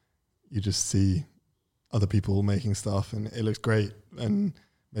you just see other people making stuff and it looks great, and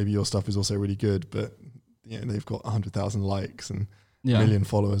maybe your stuff is also really good, but they've got 100,000 likes and million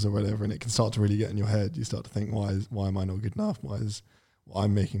followers or whatever, and it can start to really get in your head. You start to think, why am I not good enough? Why is what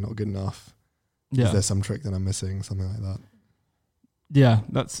I'm making not good enough? Yeah. Is there some trick that I'm missing? Something like that. Yeah,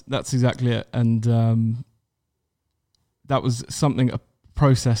 that's exactly it. And that was a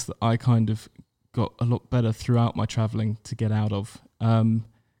process that I kind of got a lot better throughout my traveling to get out of.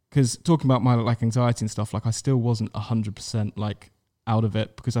 Because talking about my like anxiety and stuff, like I still wasn't 100% like out of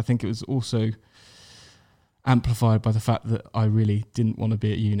it, because I think it was also amplified by the fact that I really didn't want to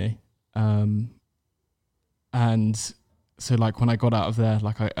be at uni. And so like when I got out of there,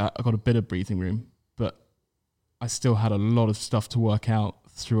 like I got a bit of breathing room, but I still had a lot of stuff to work out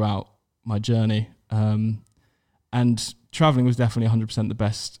throughout my journey. And traveling was definitely 100% the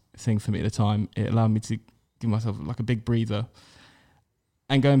best thing for me at the time. It allowed me to give myself like a big breather.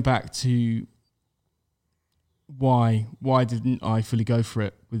 And going back to why didn't I fully go for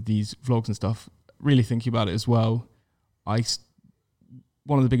it with these vlogs and stuff, really thinking about it as well,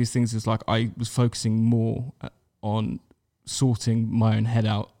 one of the biggest things is like I was focusing more on sorting my own head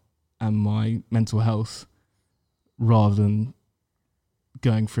out and my mental health rather than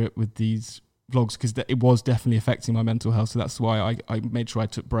going for it with these vlogs, because it was definitely affecting my mental health. So that's why I made sure I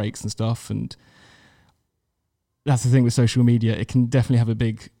took breaks and stuff. And that's the thing with social media, it can definitely have a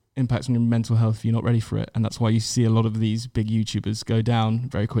big impact on your mental health if you're not ready for it. And that's why you see a lot of these big YouTubers go down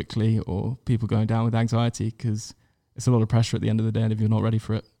very quickly, or people going down with anxiety, because it's a lot of pressure at the end of the day, and if you're not ready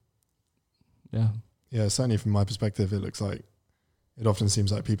for it. Yeah, certainly from my perspective, it often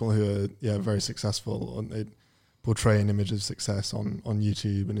seems like people who are very successful, and they portray an image of success on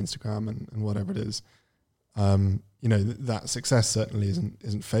YouTube and Instagram and whatever it is. That success certainly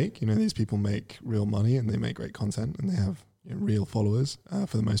isn't fake. These people make real money and they make great content and they have real followers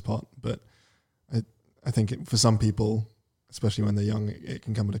for the most part. But I think for some people, especially when they're young, it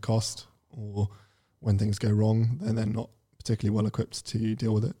can come at a cost, or when things go wrong, then they're not particularly well equipped to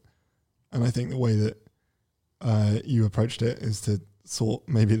deal with it. And I think the way that you approached it is to sort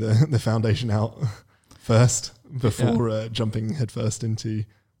maybe the foundation out first before jumping headfirst into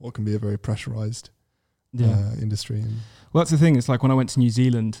what can be a very pressurized industry. Well, that's the thing. It's like when I went to New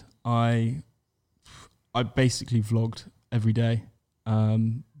Zealand, I basically vlogged every day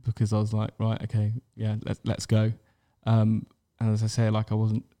because I was like, right, okay, yeah, let's go. And as I say, like I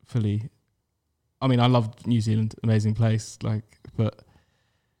wasn't fully. I mean, I loved New Zealand, amazing place, but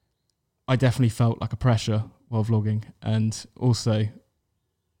I definitely felt like a pressure while vlogging, and also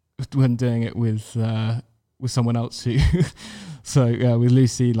when doing it with someone else who, with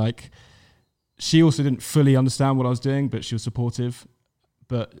Lucy, like she also didn't fully understand what I was doing, but she was supportive.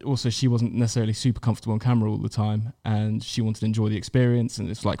 But also she wasn't necessarily super comfortable on camera all the time, and she wanted to enjoy the experience, and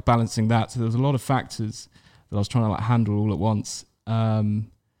it's like balancing that. So there was a lot of factors that I was trying to like handle all at once.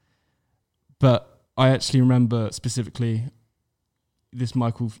 But I actually remember specifically this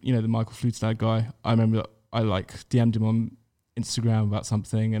Michael, the Michael Flugstad guy. I remember that I like DM'd him on Instagram about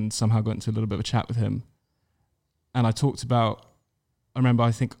something and somehow got into a little bit of a chat with him. And I talked about,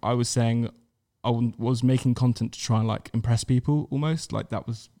 I think I was saying I was making content to try and like impress people almost. Like that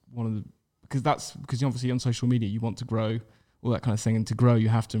was one of the, because obviously on social media you want to grow, all that kind of thing. And to grow, you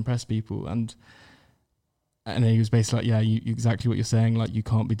have to impress people. And he was basically like, yeah, you exactly what you're saying. Like you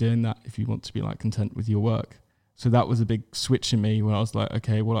can't be doing that if you want to be like content with your work. So that was a big switch in me when I was like,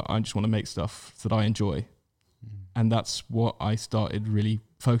 okay, well, I just want to make stuff that I enjoy. And that's what I started really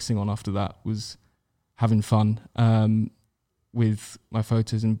focusing on after that, was having fun with my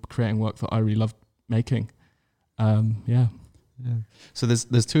photos and creating work that I really loved making. Yeah. So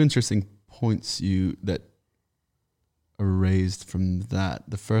there's two interesting points that are raised from that.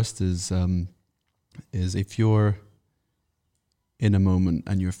 The first is if you're in a moment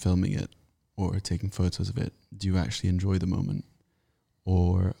and you're filming it or taking photos of it, do you actually enjoy the moment,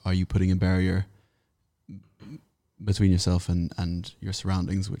 or are you putting a barrier between yourself and your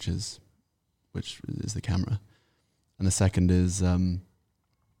surroundings, which is the camera? And the second is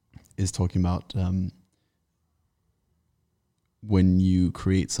talking about when you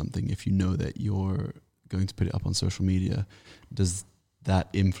create something, if you know that you're going to put it up on social media, does that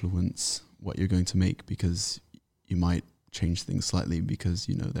influence what you're going to make? Because you might change things slightly because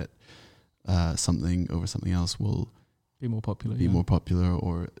you know that something over something else will be more popular,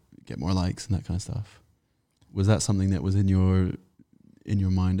 or get more likes and that kind of stuff. Was that something that was in your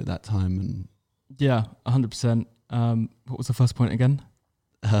mind at that time? And yeah, 100%. What was the first point again?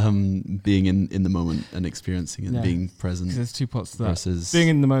 Being in the moment and experiencing and being present. 'Cause there's two parts to that. Versus being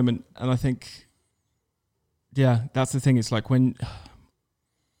in the moment. And I think, yeah, that's the thing. It's like when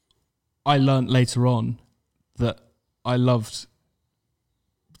I learned later on that I loved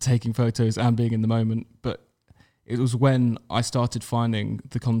taking photos and being in the moment, but it was when I started finding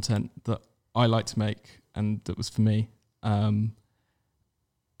the content that I like to make and that was for me. And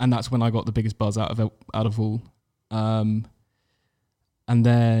that's when I got the biggest buzz out of all. And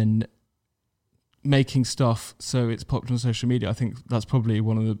then making stuff so it's popular on social media, I think that's probably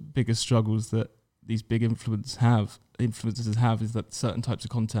one of the biggest struggles that these big influencers have, is that certain types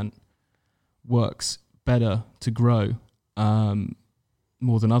of content works better to grow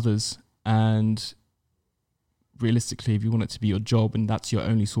more than others. And realistically, if you want it to be your job and that's your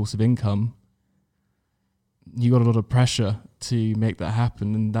only source of income, you got a lot of pressure to make that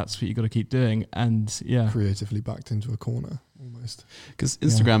happen, and that's what you got to keep doing. And creatively backed into a corner almost, because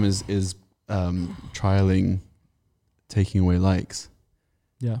Instagram is trialing taking away likes.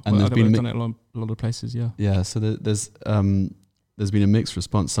 Yeah, and well, there's been done it a lot of places. Yeah. So there's been a mixed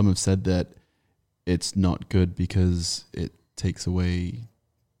response. Some have said that it's not good because it takes away,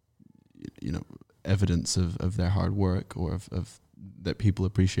 evidence of their hard work, or of that people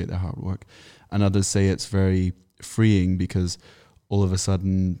appreciate their hard work, and others say it's very freeing because all of a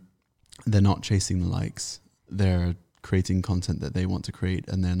sudden they're not chasing the likes. They're creating content that they want to create,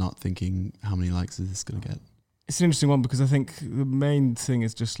 and they're not thinking how many likes is this going to get. It's an interesting one because I think the main thing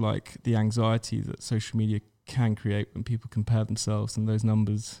is just like the anxiety that social media can create when people compare themselves, and those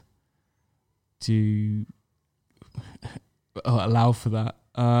numbers do allow for that.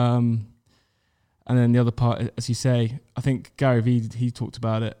 And then the other part, as you say, I think Gary Vee, he talked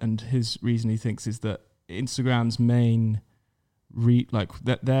about it, and his reason he thinks is that Instagram's main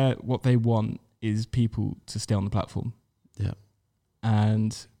what they want is people to stay on the platform. Yeah.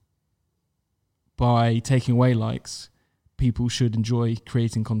 And by taking away likes, people should enjoy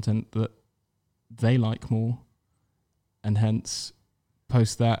creating content that they like more, and hence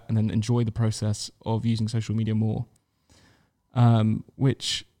post that and then enjoy the process of using social media more,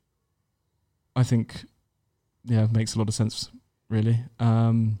 which I think makes a lot of sense, really.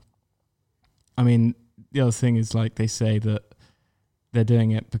 I mean, the other thing is, like, they say that they're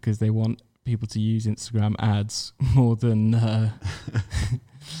doing it because they want people to use Instagram ads more than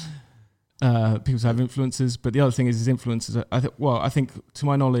people to have influencers. But the other thing is influencers. I think to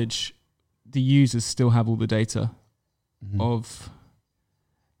my knowledge, the users still have all the data of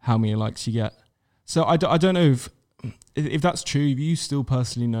how many likes you get. So I don't know if that's true. If you still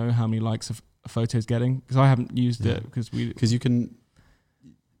personally know how many likes a photo is getting, because I haven't used it because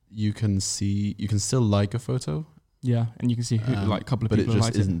you can still like a photo. Yeah, and you can see who, like, a couple of people, but it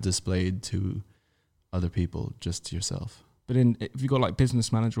just isn't displayed to other people, just to yourself. But if you've got like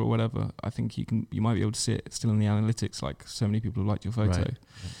Business Manager or whatever, I think you might be able to see it still in the analytics, like so many people have liked your photo. Right.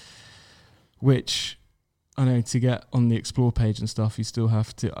 Which I know, to get on the Explore page and stuff, you still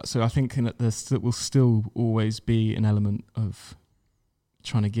have to. So I think that there will still always be an element of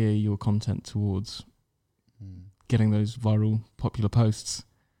trying to gear your content towards getting those viral, popular posts.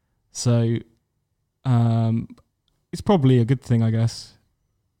 So it's probably a good thing, I guess,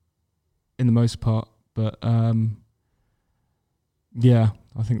 in the most part. But I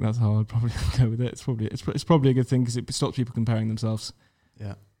think that's how I'd probably go with it. It's probably a good thing because it stops people comparing themselves.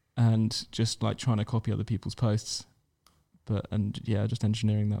 Yeah. And just like trying to copy other people's posts, just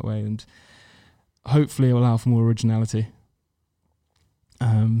engineering that way, and hopefully it'll allow for more originality.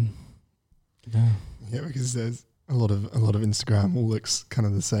 Because there's a lot of Instagram all looks kind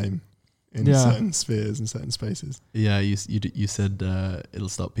of the same in certain spheres and certain spaces. Yeah, you said it'll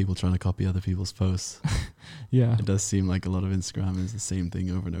stop people trying to copy other people's posts. Yeah, it does seem like a lot of Instagram is the same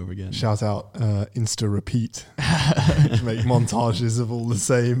thing over and over again. Shout out Insta Repeat to make montages of all the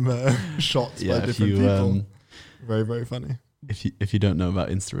same shots by different people. Very, very funny. If you don't know about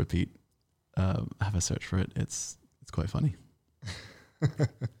Insta Repeat, have a search for it. It's quite funny.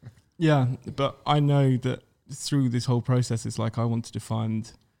 Yeah, but I know that through this whole process, it's like I wanted to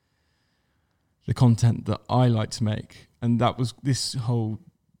find the content that I like to make, and that was this whole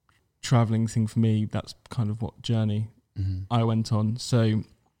traveling thing for me. That's kind of what journey I went on. So,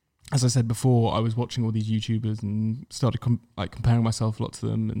 as I said before, I was watching all these YouTubers and started comparing myself a lot to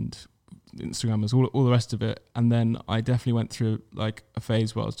them, and Instagrammers, all the rest of it. And then I definitely went through like a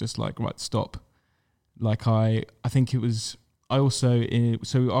phase where I was just like, right, stop. Like I think it was. I also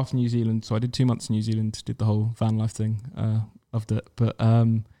so after New Zealand, so I did 2 months in New Zealand, did the whole van life thing, loved it. But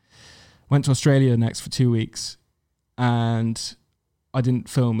went to Australia next for 2 weeks, and I didn't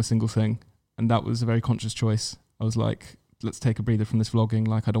film a single thing, and that was a very conscious choice. I was like, let's take a breather from this vlogging.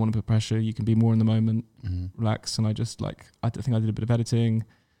 Like, I don't want to put pressure. You can be more in the moment, relax. And I just I think I did a bit of editing,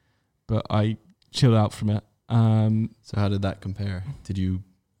 but I chilled out from it. So how did that compare? Did you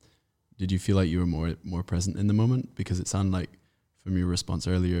feel like you were more present in the moment? Because it sounded like from your response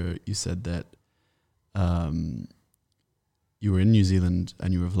earlier, you said that you were in New Zealand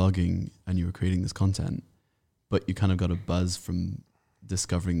and you were vlogging and you were creating this content, but you kind of got a buzz from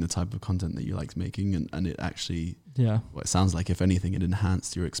discovering the type of content that you liked making, and it actually, well, it sounds like, if anything, it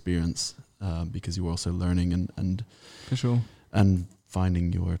enhanced your experience because you were also learning and for sure, and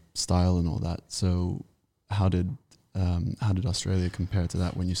finding your style and all that. So how did Australia compare to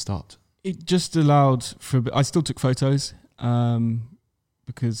that when you stopped? It just allowed for a bit. I still took photos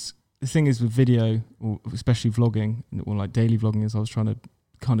because the thing is with video, or especially vlogging, or like daily vlogging, as I was trying to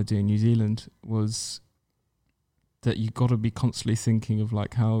kind of do in New Zealand, was that you got to be constantly thinking of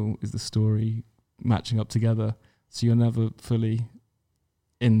like, how is the story matching up together? So you're never fully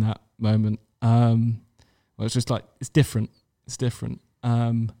in that moment. Well, it's just like, it's different.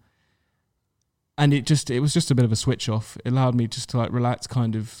 And it was just a bit of a switch off. It allowed me just to like relax,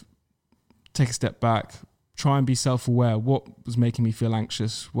 kind of take a step back, try and be self-aware. What was making me feel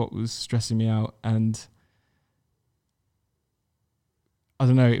anxious? What was stressing me out? And I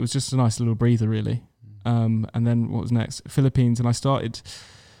don't know, it was just a nice little breather, really. And then what was next? Philippines. And I started.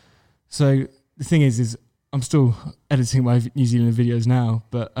 So the thing is I'm still editing my New Zealand videos now,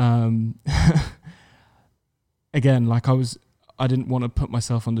 but again, like I didn't want to put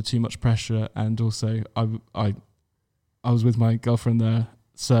myself under too much pressure, and also I was with my girlfriend there,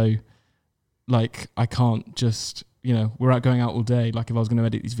 so like I can't just, we're out going out all day. Like if I was going to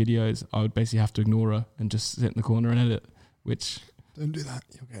edit these videos, I would basically have to ignore her and just sit in the corner and edit, which... Don't do that.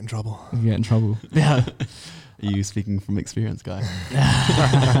 You'll get in trouble. You get in trouble. Yeah. Are you speaking from experience, guy?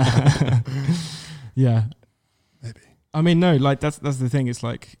 Yeah. Maybe. I mean, no, like that's the thing. It's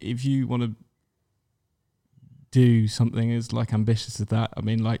like, if you want to do something as like ambitious as that, I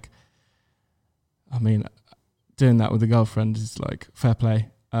mean, doing that with a girlfriend is like fair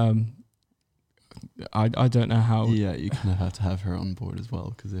play. I don't know how. Yeah, you kind of have to have her on board as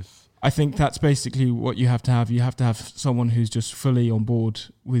well, because if... I think that's basically what you have to have. You have to have someone who's just fully on board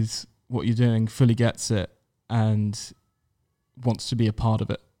with what you're doing, fully gets it, and wants to be a part of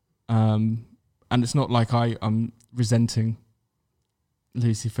it. And it's not like I'm resenting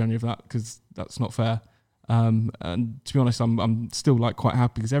Lucy for any of that, because that's not fair. And to be honest, I'm still like quite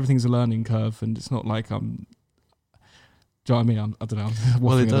happy, because everything's a learning curve, and it's not like I'm... Do you know what I mean? I don't know.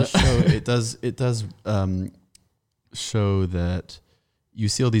 Well, it does show. It does show that you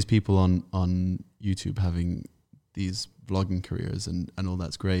see all these people on YouTube having these vlogging careers, and all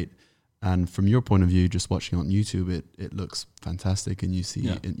that's great. And from your point of view, just watching on YouTube, it looks fantastic, and you see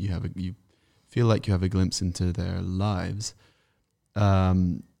you feel like you have a glimpse into their lives.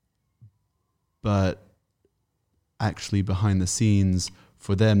 But actually, behind the scenes,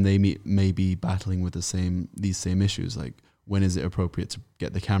 for them, they may be battling with these same issues, like, when is it appropriate to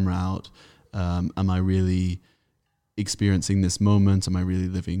get the camera out? Am I really experiencing this moment? Am I really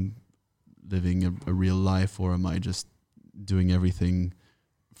living a real life, or am I just doing everything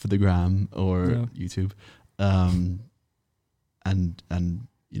for the gram or YouTube? And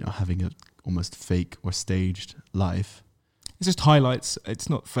having a almost fake or staged life. It's just highlights. It's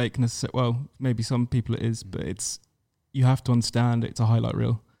not fake necessarily. Well, maybe some people it is, but you have to understand it's a highlight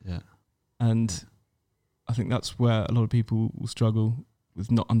reel. Yeah. And I think that's where a lot of people will struggle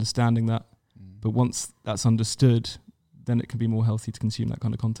with not understanding that. But once that's understood, then it can be more healthy to consume that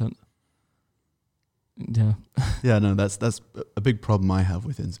kind of content. Yeah. Yeah, no, that's a big problem I have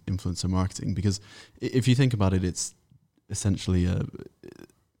with influencer marketing, because if you think about it, it's essentially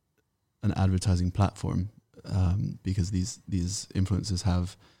an advertising platform, because these influencers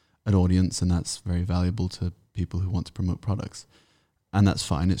have an audience, and that's very valuable to people who want to promote products. And that's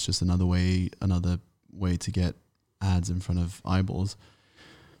fine. It's just another way to get ads in front of eyeballs.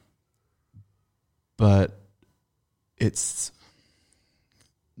 But it's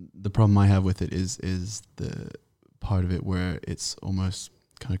the problem I have with it is the part of it where it's almost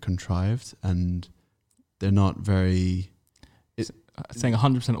kind of contrived, and they're not very... saying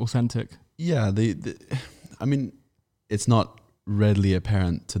 100% authentic. Yeah, I mean, it's not readily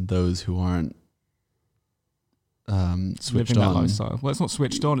apparent to those who aren't switched living on. That lifestyle. Well, it's not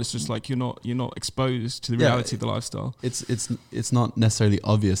switched on. It's just like you're not exposed to the reality of the lifestyle. It's not necessarily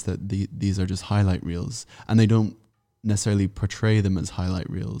obvious that these are just highlight reels, and they don't necessarily portray them as highlight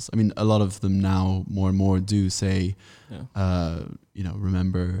reels. I mean, a lot of them now more and more do say,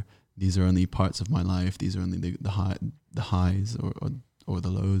 remember, these are only parts of my life. These are only the highs or the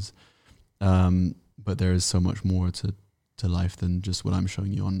lows. But there is so much more to life than just what I'm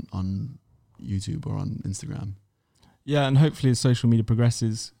showing you on YouTube or on Instagram. Yeah, and hopefully as social media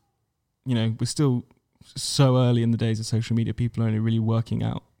progresses, we're still so early in the days of social media. People are only really working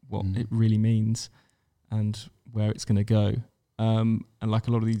out what it really means and where it's going to go. And like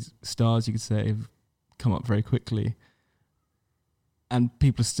a lot of these stars, you could say, have come up very quickly. and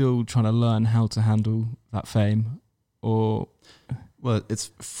people are still trying to learn how to handle that fame, or Well, it's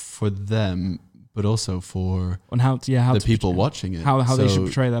for them, but also for on how to how the to people portray, watching it. how they should So,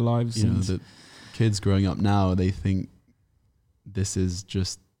 portray their lives. You know, And the kids growing up now, they think this is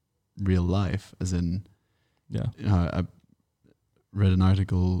just real life, as in, yeah, I read an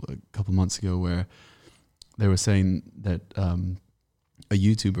article a couple months ago where they were saying that a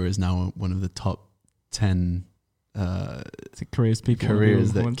YouTuber is now one of the top 10 careers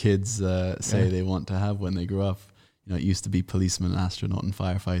that kids say Yeah. they want to have when they grow up. You know, it used to be policemen, astronaut, and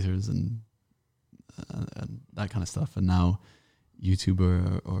firefighters, and that kind of stuff. And now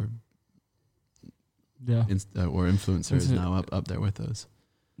YouTuber or yeah. or influencer is Is it- now up there with those.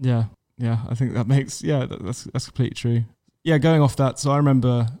 Yeah, I think that makes that's completely true. Yeah, going off that, so I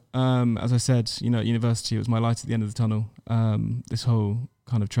remember, as I said, you know, at university, it was my light at the end of the tunnel. This whole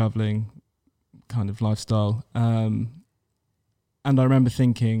kind of traveling, kind of lifestyle, and I remember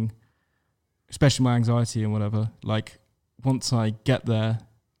thinking, especially my anxiety and whatever, like once I get there,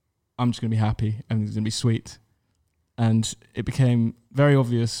 I'm just gonna be happy and it's gonna be sweet. And it became very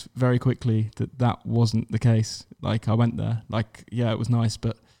obvious very quickly that that wasn't the case. Like I went there, like, yeah, it was nice,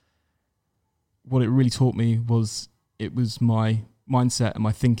 but what it really taught me was it was my mindset and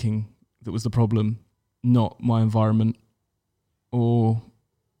my thinking that was the problem, not my environment. Or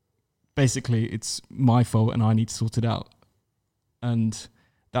basically it's my fault and I need to sort it out. And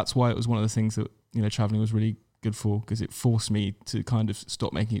that's why it was one of the things that, you know, traveling was really good for, because it forced me to kind of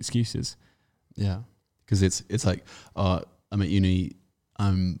stop making excuses. Yeah, because it's like, I'm at uni,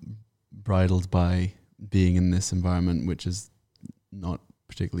 I'm bridled by being in this environment, which is not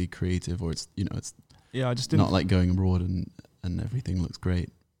particularly creative, or it's, you know, it's Yeah, I just didn't. not like going abroad and everything looks great.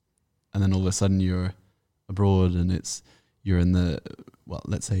 And then all of a sudden you're abroad and you're in the, well,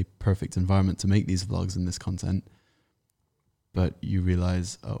 let's say perfect environment to make these vlogs and this content. But you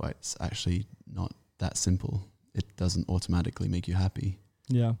realize, oh, it's actually not that simple. It doesn't automatically make you happy.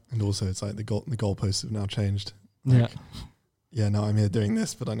 Yeah. And also, it's like the goalposts have now changed. Yeah. Like, yeah, now I'm here doing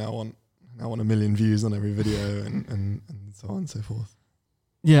this, but I now want 1 million views on every video and so on and so forth.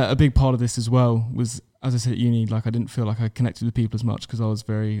 Yeah, a big part of this as well was, as I said at uni, like I didn't feel like I connected with people as much because I was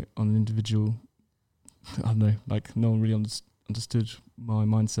very on an individual, I don't know, like no one really understood my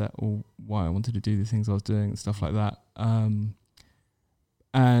mindset or why I wanted to do the things I was doing and stuff like that.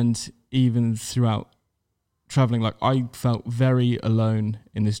 And even throughout traveling, like I felt very alone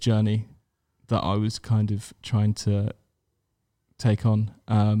in this journey that I was kind of trying to take on.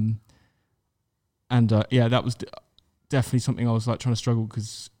 Yeah, that was definitely something I was like trying to struggle,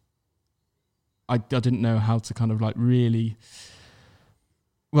 because I didn't know how to kind of like really,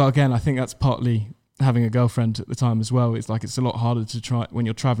 well, again, I think that's partly having a girlfriend at the time as well. It's like, it's a lot harder to try when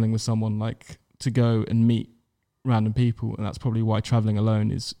you're traveling with someone, like to go and meet random people. And that's probably why traveling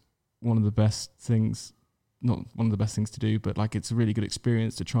alone is one of the best things, not one of the best things to do, but like it's a really good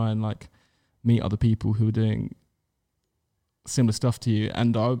experience to try and like meet other people who are doing similar stuff to you.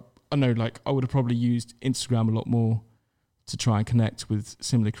 And I know, like I would have probably used Instagram a lot more to try and connect with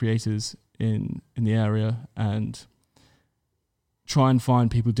similar creators in the area and try and find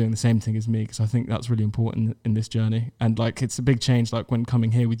people doing the same thing as me, because I think that's really important in this journey. And like it's a big change, like when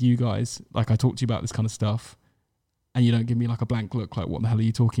coming here with you guys, like I talk to you about this kind of stuff and you don't give me like a blank look like, what the hell are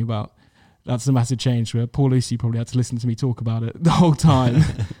you talking about? That's a massive change, where poor Lucy probably had to listen to me talk about it the whole time.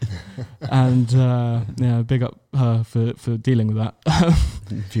 And yeah, big up her for dealing with that.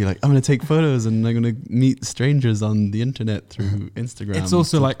 Be like, I'm going to take photos and I'm going to meet strangers on the internet through Instagram. It's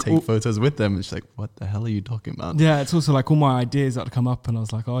also to like take photos with them. And she's like, what the hell are you talking about? Yeah, it's also like all my ideas that come up, and I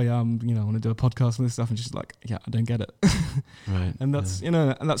was like, oh yeah, I want to do a podcast and this stuff, and she's like, yeah, I don't get it. Right. And that's and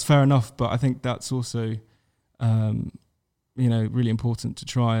that's fair enough, but I think that's also really important to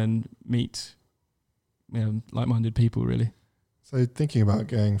try and meet like-minded people, really. So thinking about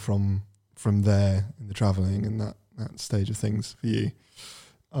going from there in the traveling and that stage of things for you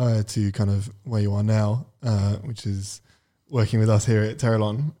to kind of where you are now, which is working with us here at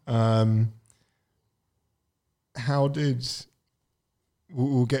Terralon,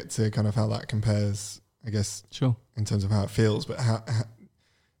 we'll get to kind of how that compares, I guess, Sure. in terms of how it feels, but how do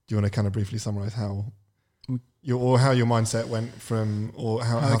you want to kind of briefly summarize how your mindset went from, or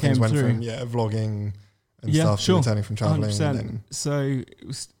how things went through. from vlogging and Yeah, stuff, sure. returning from traveling, 100%. and then So it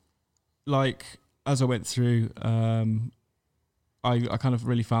was like, as I went through, I kind of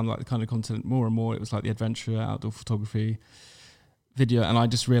really found like the kind of content more and more. It was like the adventure, outdoor photography, video, and I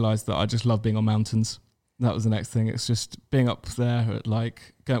just realized that I just love being on mountains. That was the next thing. It's just being up there at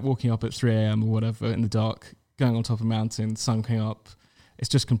walking up at 3 a.m. or whatever in the dark, going on top of a mountain, sun coming up. It's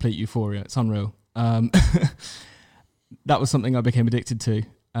just complete euphoria. It's unreal. that was something I became addicted to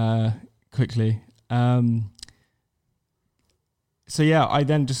quickly. So yeah, I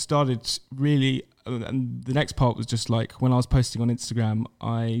then just started really, and the next part was just like when I was posting on Instagram,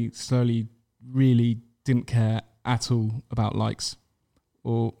 I slowly really didn't care at all about likes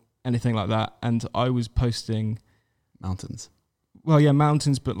or anything like that. And I was posting Mountains. Well, yeah,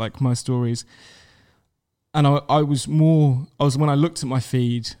 mountains, but like my stories. And when I looked at my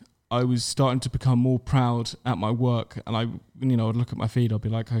feed, I was starting to become more proud at my work. And I'd look at my feed, I'd be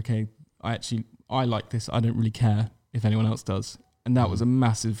like, okay, I like this. I don't really care if anyone else does. And that was a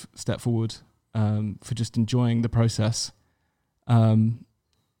massive step forward for just enjoying the process and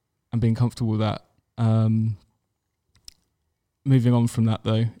being comfortable with that. Moving on from that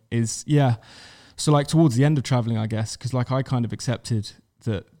though is, so like towards the end of traveling, I guess, because like I kind of accepted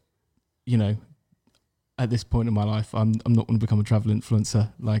that, at this point in my life, I'm not going to become a travel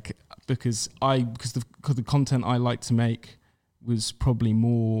influencer, like because the content I like to make was probably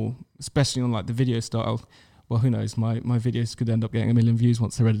more, especially on like the video style. Well, who knows? My videos could end up getting 1 million views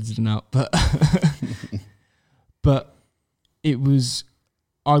once they're edited and out, but but it was.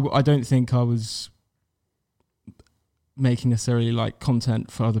 I don't think I was making necessarily like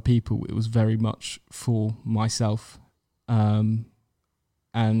content for other people. It was very much for myself, and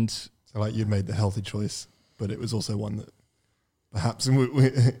so like you'd made the healthy choice, but it was also one that perhaps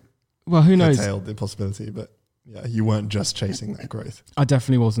well, who knows? Curtailed the possibility, but yeah, you weren't just chasing that growth. I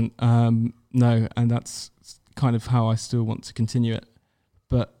definitely wasn't. No, and that's kind of how I still want to continue it.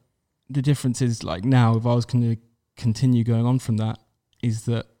 But the difference is like now, if I was going to continue going on from that, is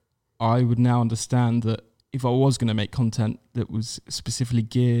that I would now understand that if I was going to make content that was specifically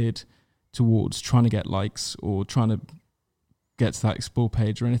geared towards trying to get likes or trying to get to that explore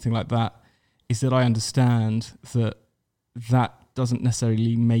page or anything like that, is that I understand that that doesn't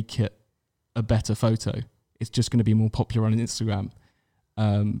necessarily make it a better photo. It's just going to be more popular on Instagram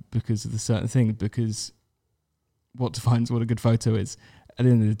because of the certain thing, because what defines what a good photo is, at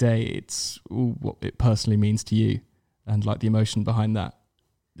the end of the day, it's all what it personally means to you and like the emotion behind that.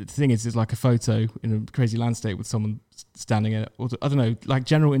 The thing is like a photo in a crazy landscape with someone standing in it, or I don't know, like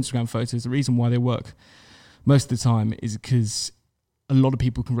general Instagram photos, the reason why they work most of the time is because a lot of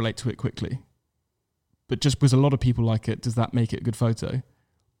people can relate to it quickly. But just because a lot of people like it, does that make it a good photo?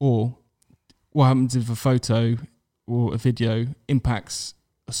 Or what happens if a photo or a video impacts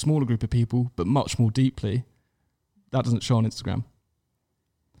a smaller group of people, but much more deeply? That doesn't show on Instagram.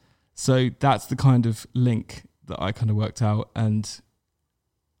 So that's the kind of link that I kind of worked out, and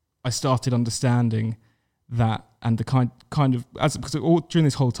I started understanding that, and the kind of because during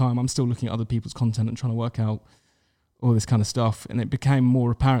this whole time I'm still looking at other people's content and trying to work out all this kind of stuff, and it became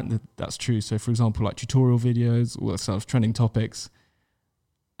more apparent that that's true. So, for example, like tutorial videos, all that sort of trending topics,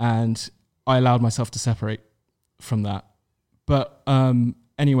 and I allowed myself to separate from that. But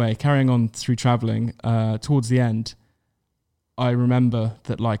anyway, carrying on through traveling, towards the end, I remember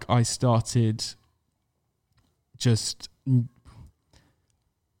that like I started just.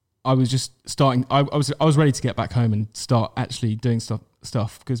 I was just starting. I was ready to get back home and start actually doing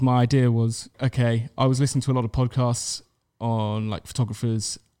stuff because my idea was, okay, I was listening to a lot of podcasts on like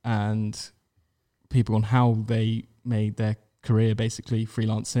photographers and people on how they made their career, basically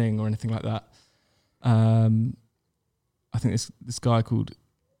freelancing or anything like that. I think this guy called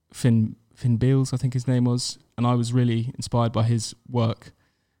Finn Beals, I think his name was, and I was really inspired by his work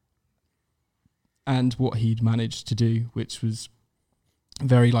and what he'd managed to do, which was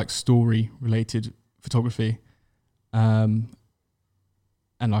very like story related photography. And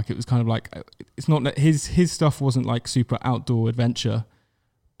like it was kind of like, it's not that his stuff wasn't like super outdoor adventure,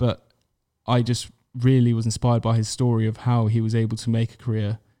 but I just really was inspired by his story of how he was able to make a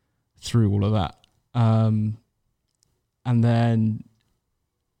career through all of that. And then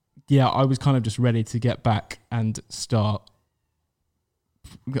I was kind of just ready to get back and start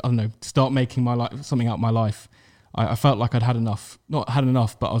making my life, something out of my life. I felt like I'd not had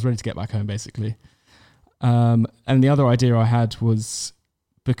enough, but I was ready to get back home basically. And the other idea I had was,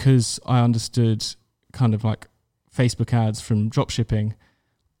 because I understood kind of like Facebook ads from dropshipping,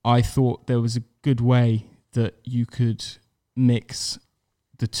 I thought there was a good way that you could mix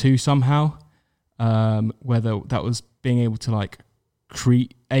the two somehow, whether that was being able to like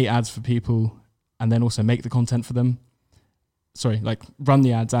create ads for people and then also make the content for them. Sorry, like run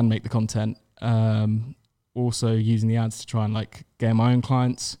the ads and make the content. Also using the ads to try and like get my own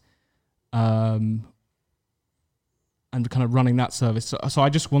clients, and kind of running that service. So I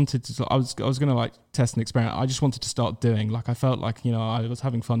just wanted to, I was going to like test and experiment. I just wanted to start doing, like, I felt like, I was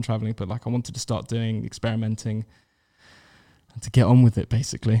having fun traveling, but like I wanted to start doing, experimenting and to get on with it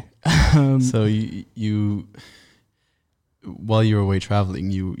basically. So you while you were away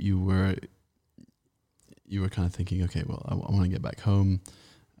traveling, you were kind of thinking, okay, well, I want to get back home.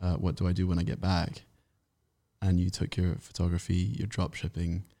 What do I do when I get back? And you took your photography, your drop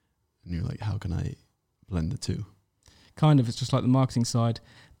shipping, and you're like, how can I blend the two? Kind of, it's just like the marketing side.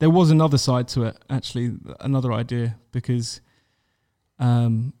 There was another side to it, actually, another idea, because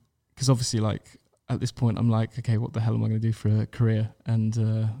obviously, like, at this point, I'm like, okay, what the hell am I going to do for a career? And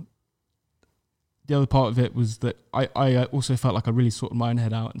the other part of it was that I also felt like I really sorted my own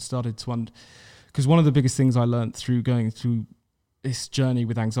head out and started to because one of the biggest things I learned through going through this journey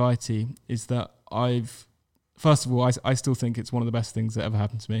with anxiety is that first of all, I still think it's one of the best things that ever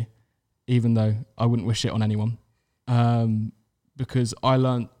happened to me, even though I wouldn't wish it on anyone. Because I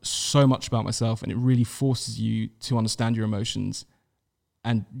learned so much about myself, and it really forces you to understand your emotions,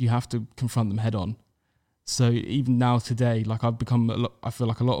 and you have to confront them head on. So even now today, like I've become I feel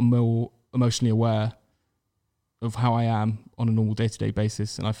like a lot more emotionally aware of how I am on a normal day-to-day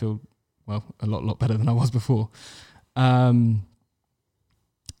basis, and I feel, well, a lot better than I was before. My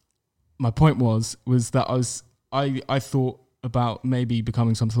point was that I thought about maybe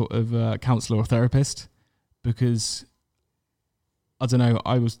becoming some sort of counsellor or therapist, because I don't know,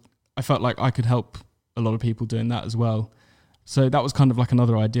 I felt like I could help a lot of people doing that as well. So that was kind of like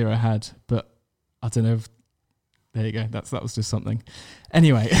another idea I had, but I don't know if, there you go, that was just something.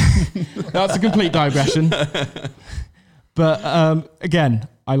 Anyway, that's a complete digression. But again,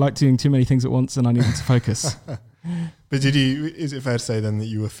 I like doing too many things at once, and I needed to focus. But is it fair to say then that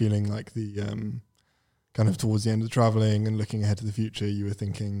you were feeling like the kind of towards the end of traveling and looking ahead to the future, you were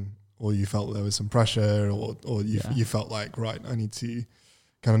thinking, or you felt there was some pressure, or you felt like, right, I need to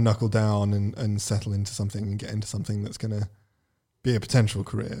kind of knuckle down and settle into something and get into something that's going to be a potential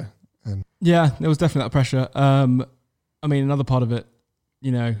career? And yeah, there was definitely that pressure. I mean, another part of it,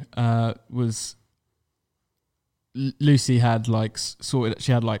 was Lucy had like sorted.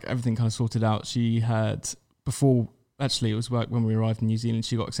 She had like everything kind of sorted out. She had before. Actually, it was like when we arrived in New Zealand,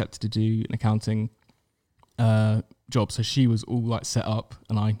 she got accepted to do an accounting job. So she was all like set up,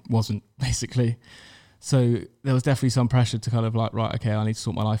 and I wasn't, basically. So there was definitely some pressure to kind of like, right, okay, I need to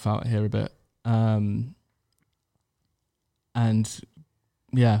sort my life out here a bit. And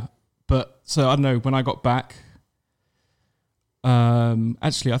yeah, but so I don't know, when I got back,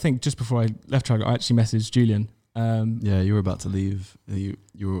 actually, I think just before I left travel, I actually messaged Julian. Yeah, you were about to leave. You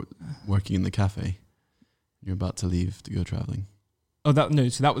were working in the cafe. You're about to leave to go traveling. Oh,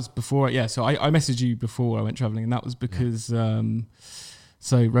 so that was before. Yeah, so I messaged you before I went traveling, and that was because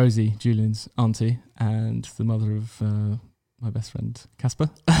so Rosie, Julian's auntie, and the mother of my best friend Casper,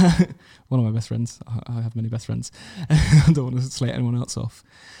 one of my best friends. I have many best friends. I don't want to slate anyone else off.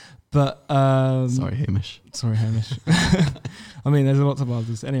 But Sorry, Hamish. I mean, there's a lot of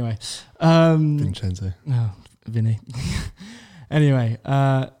others. Anyway, Vincenzo. Oh, Vinny. Anyway,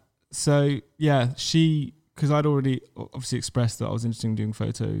 so yeah, because I'd already obviously expressed that I was interested in doing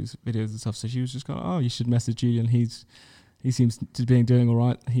photos, videos and stuff. So she was just going, oh, you should message Julian. He seems to be doing all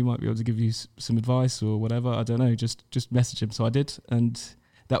right. He might be able to give you some advice or whatever. I don't know. Just message him. So I did. And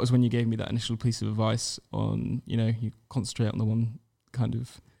that was when you gave me that initial piece of advice on, you concentrate on the one kind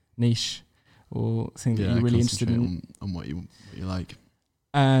of niche or thing that you're really interested in. On what you like.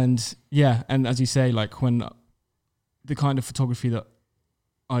 And yeah, and as you say, like when the kind of photography that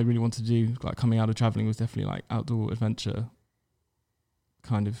I really wanted to do, like coming out of traveling, was definitely like outdoor adventure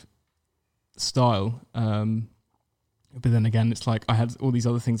kind of style. But then again, it's like I had all these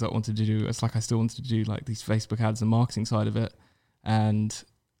other things I wanted to do. It's like I still wanted to do like these Facebook ads and marketing side of it. And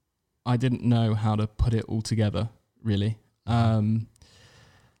I didn't know how to put it all together, really. But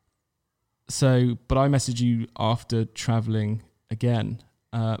I messaged you after traveling again,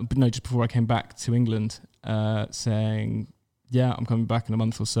 but no, just before I came back to England, saying, yeah, I'm coming back in a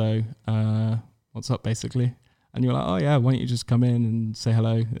month or so. What's up, basically? And you're like, oh yeah, why don't you just come in and say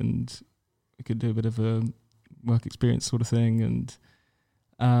hello, and we could do a bit of a work experience sort of thing.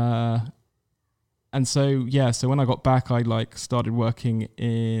 And so when I got back, I like started working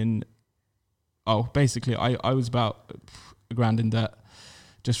in, basically I was about $1,000 in debt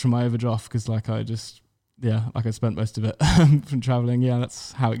just from my overdraft, because like I spent most of it from traveling. Yeah,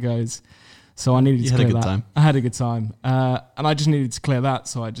 that's how it goes. So I needed to clear that. You had a good time. I had a good time. And I just needed to clear that.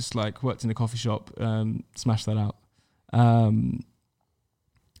 So I just like worked in a coffee shop, smashed that out. And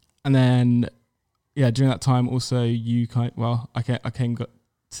then, yeah, during that time also I came got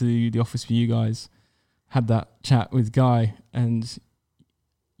to the office for you guys, had that chat with Guy, and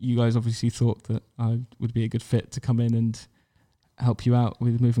you guys obviously thought that I would be a good fit to come in and help you out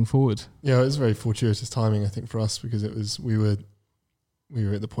with moving forward. Yeah, it was very fortuitous timing, I think, for us, because we were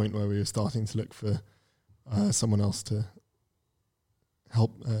at the point where we were starting to look for someone else to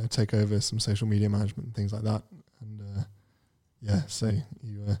help take over some social media management and things like that. And so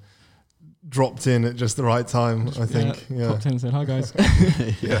you dropped in at just the right time, I think. Yeah, popped in and said, "Hi guys."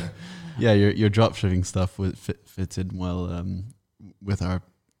 Yeah, your dropshipping stuff fits in well with our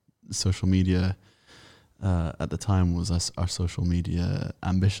social media. At the time was our social media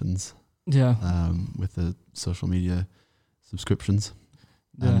ambitions. Yeah. With the social media subscriptions,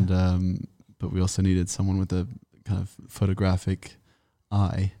 Yeah. and but we also needed someone with a kind of photographic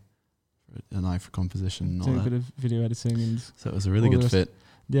eye, an eye for composition and all Doing a that. bit of video editing and So it was a really all the good rest. fit.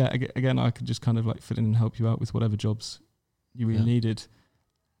 yeah. Again, I could just kind of like fit in and help you out with whatever jobs you really Yeah. needed,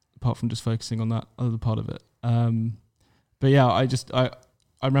 apart from just focusing on that other part of it. But yeah,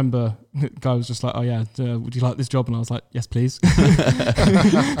 I remember the guy was just like, "Oh yeah, would you like this job?" And I was like, "Yes, please."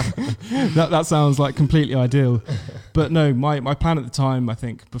 that sounds like completely ideal. But no, my plan at the time, I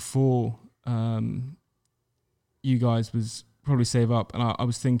think, before you guys was probably save up, and I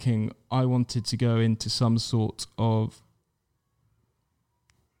was thinking I wanted to go into some sort of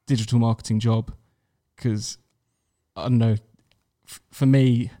digital marketing job, because I don't know, for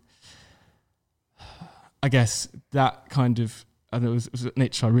me, I guess that kind of, I don't know, it was a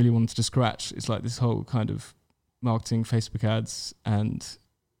niche I really wanted to scratch. It's like this whole kind of marketing, Facebook ads, and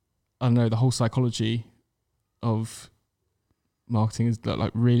I don't know, the whole psychology of marketing is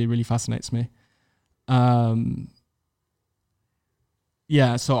like really, really fascinates me.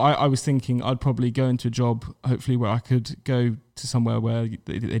 Yeah, so I was thinking I'd probably go into a job, hopefully where I could go to somewhere where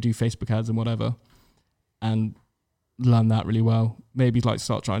they do Facebook ads and whatever, and learn that really well. Maybe like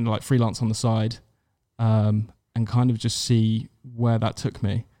start trying to like freelance on the side, and kind of just see where that took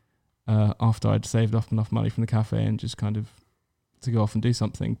me after I'd saved up enough money from the cafe and just kind of to go off and do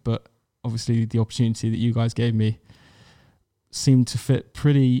something. But obviously the opportunity that you guys gave me seemed to fit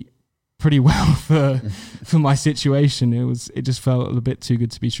pretty well for my situation. It just felt a bit too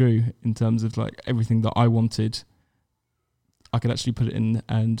good to be true in terms of like everything that I wanted. I could actually put it in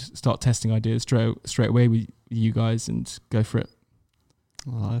and start testing ideas straight away with you guys and go for it.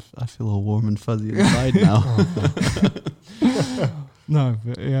 Well, I feel all warm and fuzzy inside now. No,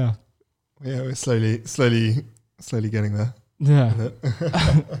 but yeah. Yeah, we're slowly getting there. Yeah. with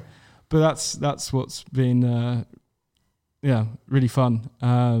it. But that's what's been really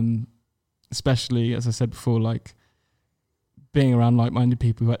fun. Especially, as I said before, like being around like-minded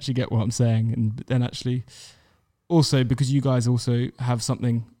people who actually get what I'm saying, and then actually also because you guys also have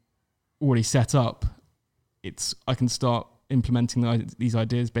something already set up, I can start implementing these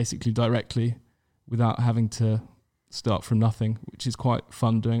ideas basically directly without having to start from nothing, which is quite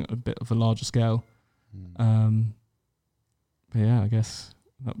fun doing a bit of a larger scale. But yeah, I guess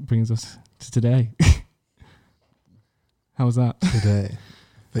that brings us to today. How was that? Today.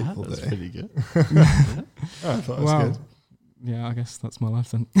 Fateful That's day. pretty good. Oh, I thought it was Wow. good. Yeah, I guess that's my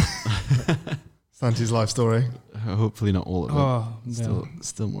life then. Santi's life story. Hopefully not all of it. Oh,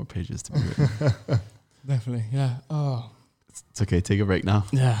 Still more pages to be written. definitely. Yeah. Oh, It's okay. Take a break now.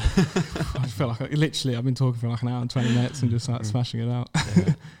 yeah. I feel like I've been talking for like an hour and 20 minutes and just like smashing it out.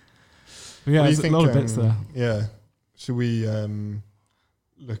 Yeah. But yeah, What do you there's a lot of bits there. Yeah. Should we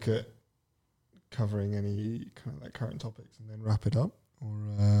look at covering any kind of like current topics and then wrap it up?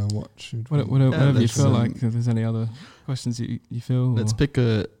 Or what should we? Whatever you let's, feel like. If there's any other questions you feel. Let's or- pick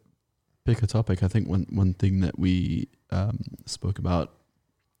a topic. I think one thing that we spoke about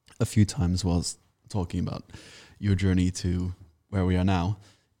a few times was talking about your journey to where we are now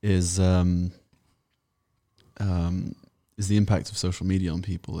is the impact of social media on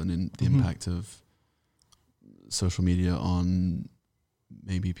people, and in the impact of social media on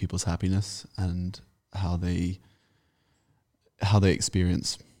maybe people's happiness and how they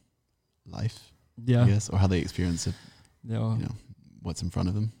experience life, Yeah. I guess, or how they experience it, Yeah. Well, you know, what's in front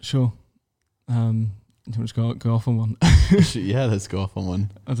of them. Sure. Do you want to go off on one? Yeah, let's go off on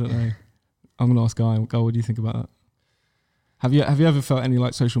one. I don't know. I'm gonna ask Guy. Guy, what do you think about that? Have you ever felt any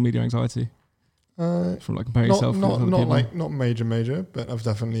like social media anxiety from like comparing yourself with other people? Not major, but I've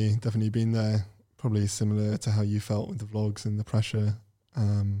definitely been there. Probably similar to how you felt with the vlogs and the pressure.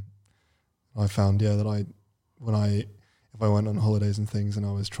 I found that if I went on holidays and things and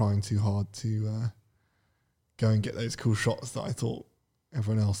I was trying too hard to go and get those cool shots that I thought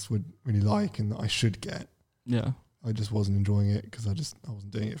everyone else would really like and that I should get, Yeah. I just wasn't enjoying it because I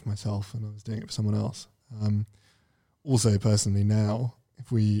wasn't doing it for myself and I was doing it for someone else. Also, personally now,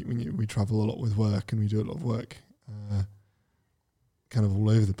 if we travel a lot with work and we do a lot of work kind of all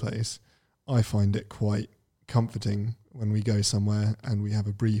over the place, I find it quite comforting when we go somewhere and we have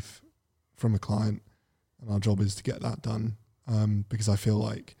a brief from a client and our job is to get that done, because I feel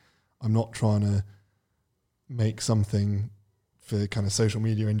like I'm not trying to make something for kind of social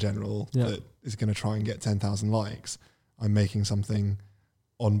media in general Yeah. that is going to try and get 10,000 likes. I'm making something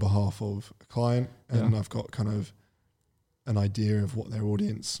on behalf of a client, and Yeah. I've got kind of an idea of what their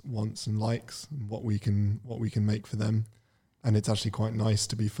audience wants and likes, and what we can make for them. And it's actually quite nice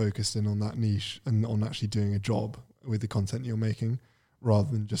to be focused in on that niche and on actually doing a job with the content you're making,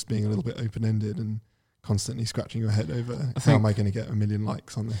 rather than just being a little bit open-ended and constantly scratching your head over how am I going to get 1 million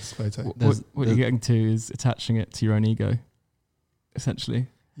likes on this photo. What you're getting to is attaching it to your own ego, essentially.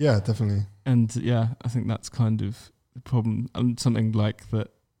 Yeah, definitely. And yeah, I think that's kind of the problem. And something like that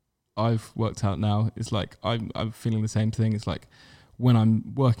I've worked out now is like I'm feeling the same thing. It's like when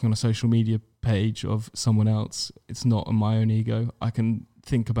I'm working on a social media page of someone else, it's not on my own ego. I can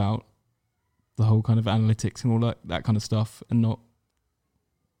think about the whole kind of analytics and all that kind of stuff and not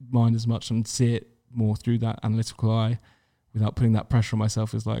mind as much and see it more through that analytical eye without putting that pressure on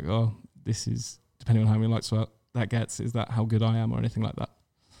myself. Is like, oh, this is, depending on how many likes that gets, is that how good I am or anything like that?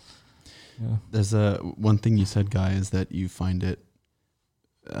 Yeah. There's one thing you said, Guy, is that you find it,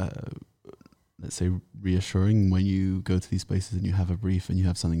 let's say, reassuring when you go to these places and you have a brief and you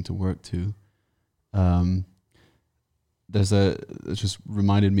have something to work to. It just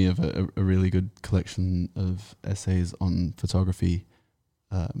reminded me of a really good collection of essays on photography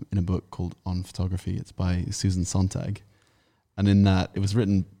in a book called On Photography. It's by Susan Sontag. And in that, it was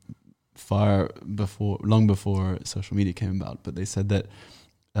written long before social media came about, but they said that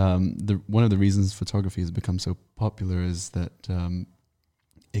one of the reasons photography has become so popular is that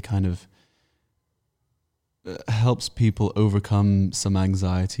it kind of helps people overcome some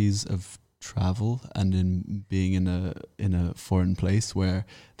anxieties of travel and in being in a foreign place where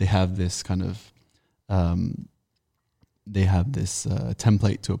they have this kind of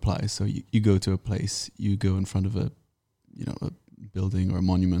template to apply. So you go to a place, you go in front of a building or a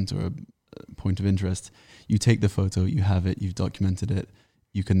monument or a point of interest, you take the photo, you have it, you've documented it,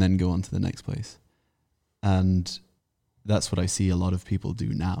 you can then go on to the next place. And that's what I see a lot of people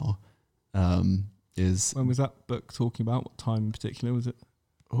do now. Is when was that book talking about? What time in particular was it?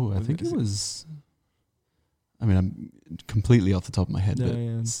 Oh, I think it was, I mean, I'm completely off the top of my head, but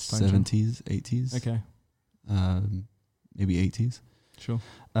 70s, 80s. Okay. Maybe 80s. Sure.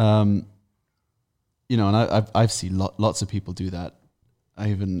 And I've seen lots of people do that. I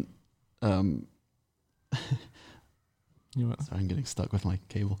even, sorry, I'm getting stuck with my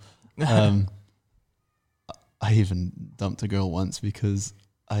cable. I even dumped a girl once because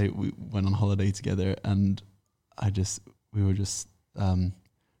we went on holiday together and we were just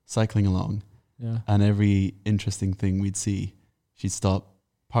cycling along. Yeah. And every interesting thing we'd see, she'd stop,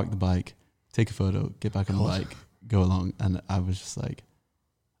 park the bike, take a photo, get back on the bike, go along. And I was just like,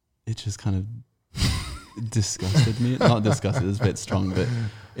 it just kind of disgusted me. Not disgusted, it's a bit strong, but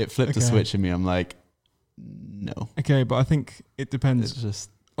it flipped a switch in me. I'm like, no. Okay, but I think it depends It's just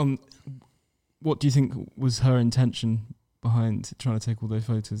on what do you think was her intention behind trying to take all those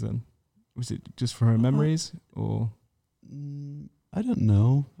photos then? Was it just for her memories or? I don't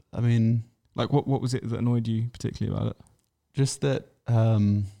know. I mean, like what was it that annoyed you particularly about it? just that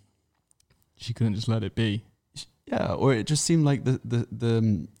She couldn't just let it be. yeah, or it just seemed like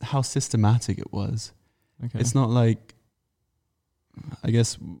the how systematic it was. Okay. It's not like, I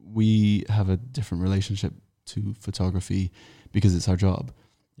guess we have a different relationship to photography because it's our job.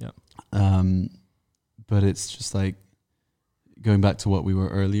 Yeah. But it's just like going back to what we were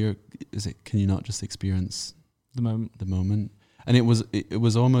earlier. Can you not just experience the moment. the moment? And it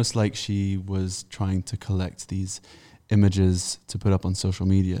was almost like she was trying to collect these images to put up on social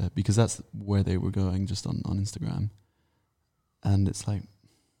media because that's where they were going, just on Instagram. And it's like,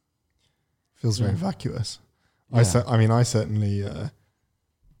 Feels very Yeah. vacuous. yeah. I certainly,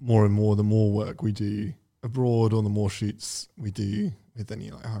 more and more, the more work we do abroad or the more shoots we do with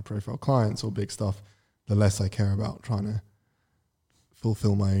any like high profile clients or big stuff, the less I care about trying to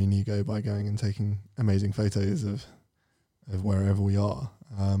fulfill my own ego by going and taking amazing photos of wherever we are.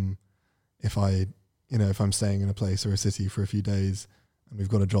 If I'm staying in a place or a city for a few days and we've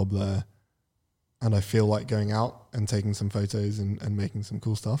got a job there and I feel like going out and taking some photos and making some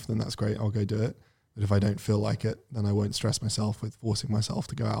cool stuff, then that's great. I'll go do it. But if I don't feel like it, then I won't stress myself with forcing myself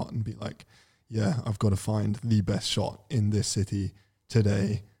to go out and be like, yeah, I've got to find the best shot in this city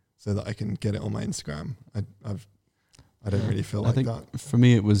today so that I can get it on my Instagram. I don't really feel I like think that. for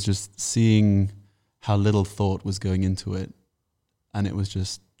me, it was just seeing how little thought was going into it. And it was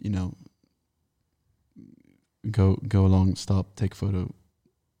just, go along, stop, take a photo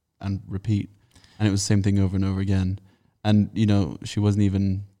and repeat. And it was the same thing over and over again. And, she wasn't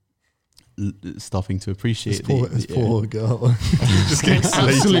even stopping to appreciate This poor girl. Just getting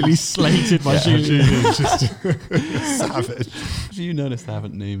Absolutely slated by Julie. Just savage. If you noticed, I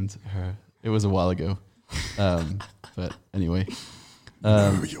haven't named her. It was a while ago. But anyway.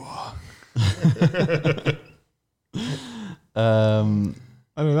 There you are.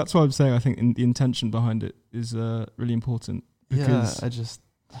 I know, that's why I'm saying I think the intention behind it is really important. Because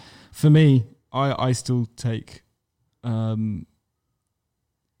for me, I still take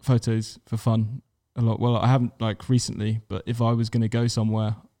photos for fun a lot. Well, I haven't like recently, but if I was going to go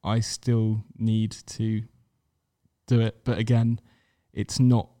somewhere, I still need to do it. But again, it's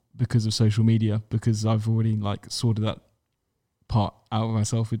not because of social media, because I've already like sorted that part out of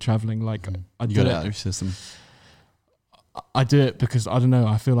myself with traveling. Like I got it out of your system. I do it because I don't know.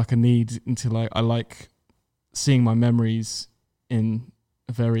 I feel like I need to I like seeing my memories in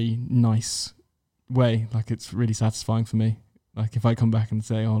a very nice way. Like it's really satisfying for me. Like if I come back and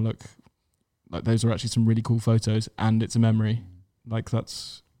say, "Oh look, like those are actually some really cool photos," and it's a memory, like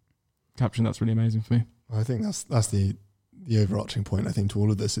that's really amazing for me. I think that's the overarching point. I think to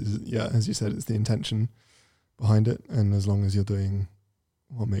all of this is, as you said, it's the intention behind it, and as long as you're doing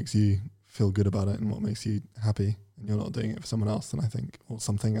what makes you feel good about it and what makes you happy, and you're not doing it for someone else, then I think, or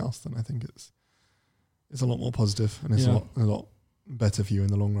something else, then I think it's a lot more positive, and it's a lot better for you in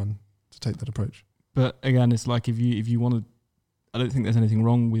the long run to take that approach. But again, it's like if you want to, I don't think there's anything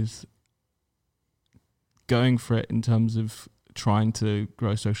wrong with going for it in terms of trying to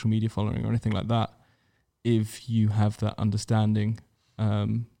grow social media following or anything like that, if you have that understanding.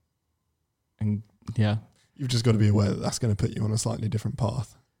 And yeah, you've just got to be aware that that's going to put you on a slightly different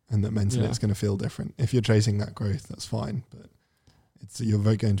path, and that mentally it's going to feel different. If you're chasing that growth, that's fine, but you're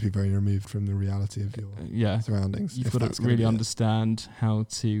going to be very removed from the reality of your surroundings. You've got to really understand how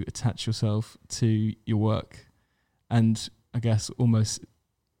to attach yourself to your work, and I guess almost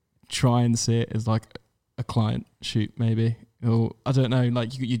try and see it as like a client shoot, maybe, or I don't know.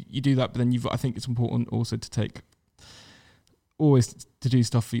 Like you do that, but then I think it's important also to always do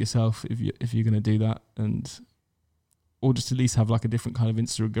stuff for yourself if you're going to do that, or just at least have like a different kind of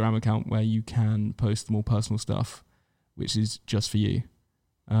Instagram account where you can post more personal stuff, which is just for you.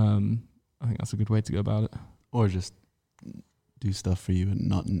 I think that's a good way to go about it. Or just do stuff for you and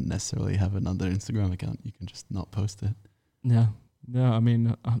not necessarily have another Instagram account. You can just not post it. Yeah. I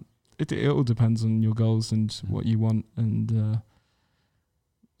mean, it all depends on your goals and what you want and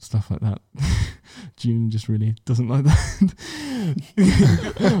stuff like that. June just really doesn't like that.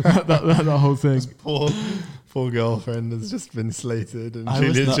 that whole thing. This poor girlfriend has just been slated, and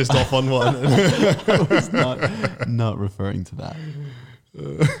Julian's just off on one. I was not referring to that.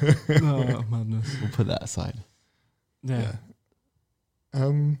 Oh, madness. We'll put that aside. Yeah. I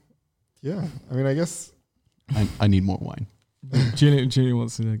mean, I guess I need more wine. Julian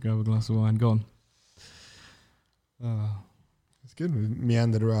wants to grab a glass of wine. Go on. It's good. We've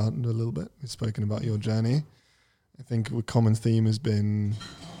meandered around a little bit. We've spoken about your journey. I think a common theme has been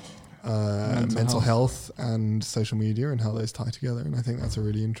mental health and social media and how those tie together. And I think that's a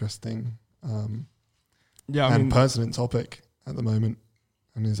really interesting pertinent topic at the moment,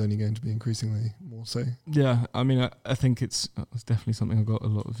 and is only going to be increasingly more so. Yeah, I mean, I think it's definitely something I've got a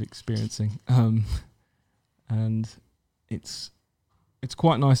lot of experiencing. And it's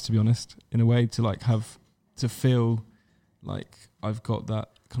quite nice, to be honest, in a way, to like have to feel like I've got that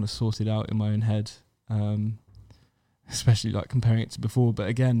kind of sorted out in my own head, especially like comparing it to before. But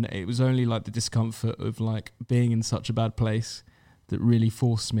again, it was only like the discomfort of like being in such a bad place that really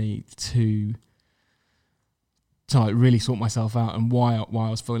forced me to like really sort myself out and why I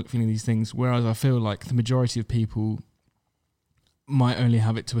was feeling these things. Whereas I feel like the majority of people might only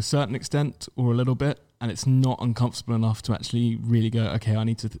have it to a certain extent or a little bit, and it's not uncomfortable enough to actually really go, okay, I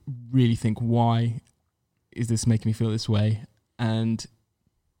need to really think, why is this making me feel this way, and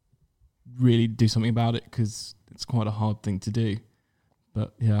really do something about it, because it's quite a hard thing to do.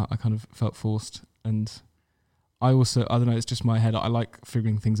 But yeah, I kind of felt forced, and I don't know, it's just my head. I like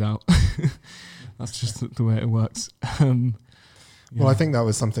figuring things out. That's just the way it works. Well, I think that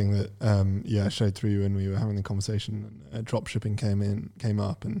was something that showed through when we were having the conversation. Drop shipping came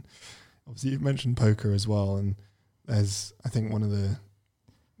up, and obviously you've mentioned poker as well. And there's, I think, one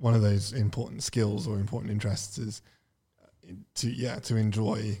of those important skills or important interests is to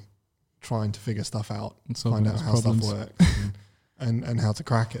enjoy trying to figure stuff out and find out how stuff works and how to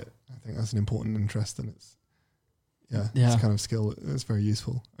crack it. I think that's an important interest, and it's kind of skill that's very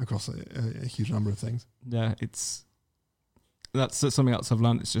useful across a huge number of things. Yeah, that's something else I've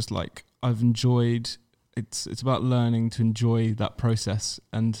learned. It's just like I've enjoyed. It's about learning to enjoy that process,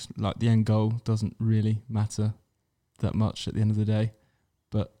 and like the end goal doesn't really matter that much at the end of the day.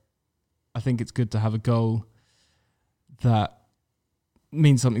 But I think it's good to have a goal that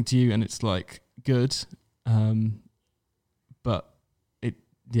means something to you and it's like good. But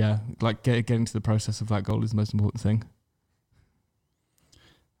like getting to the process of that goal is the most important thing.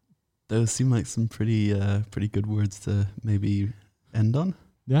 Those seem like some pretty good words to maybe end on.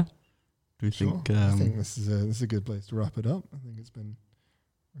 Yeah. Do you Sure. think? I think this is a good place to wrap it up. I think it's been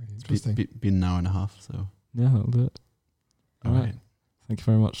really interesting. Been an hour and a half, so Yeah, that'll do it. all right. Thank you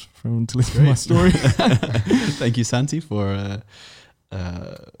very much for everyone to listen to my story. Thank you, Santi, for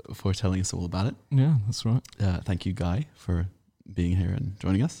telling us all about it. Yeah, that's right. Thank you, Guy, for being here and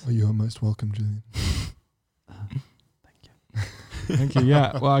joining us. Oh, you are most welcome, Julian. Thank you.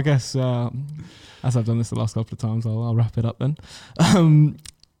 Yeah. Well, I guess as I've done this the last couple of times, I'll wrap it up then.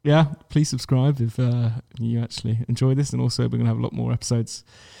 Yeah, please subscribe if you actually enjoy this, and also we're going to have a lot more episodes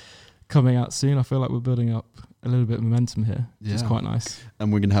coming out soon. I feel like we're building up a little bit of momentum here, which is quite nice.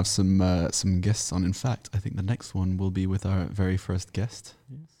 And we're going to have some guests on. In fact, I think the next one will be with our very first guest.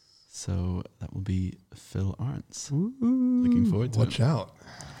 Yes. So that will be Phil Arntz. Ooh. Looking forward to Watch it. out.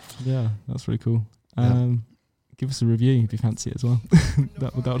 Yeah, that's really cool. Yeah. Give us a review if you fancy it as well.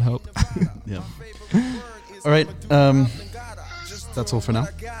 that would help. Yeah. All right. That's all for now.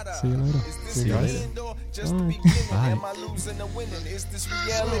 See you later. See you later. Bye. Am I losing or winning? Is this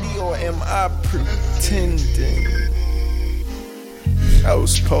reality or am I pretending? That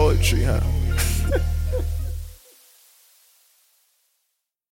was poetry, huh?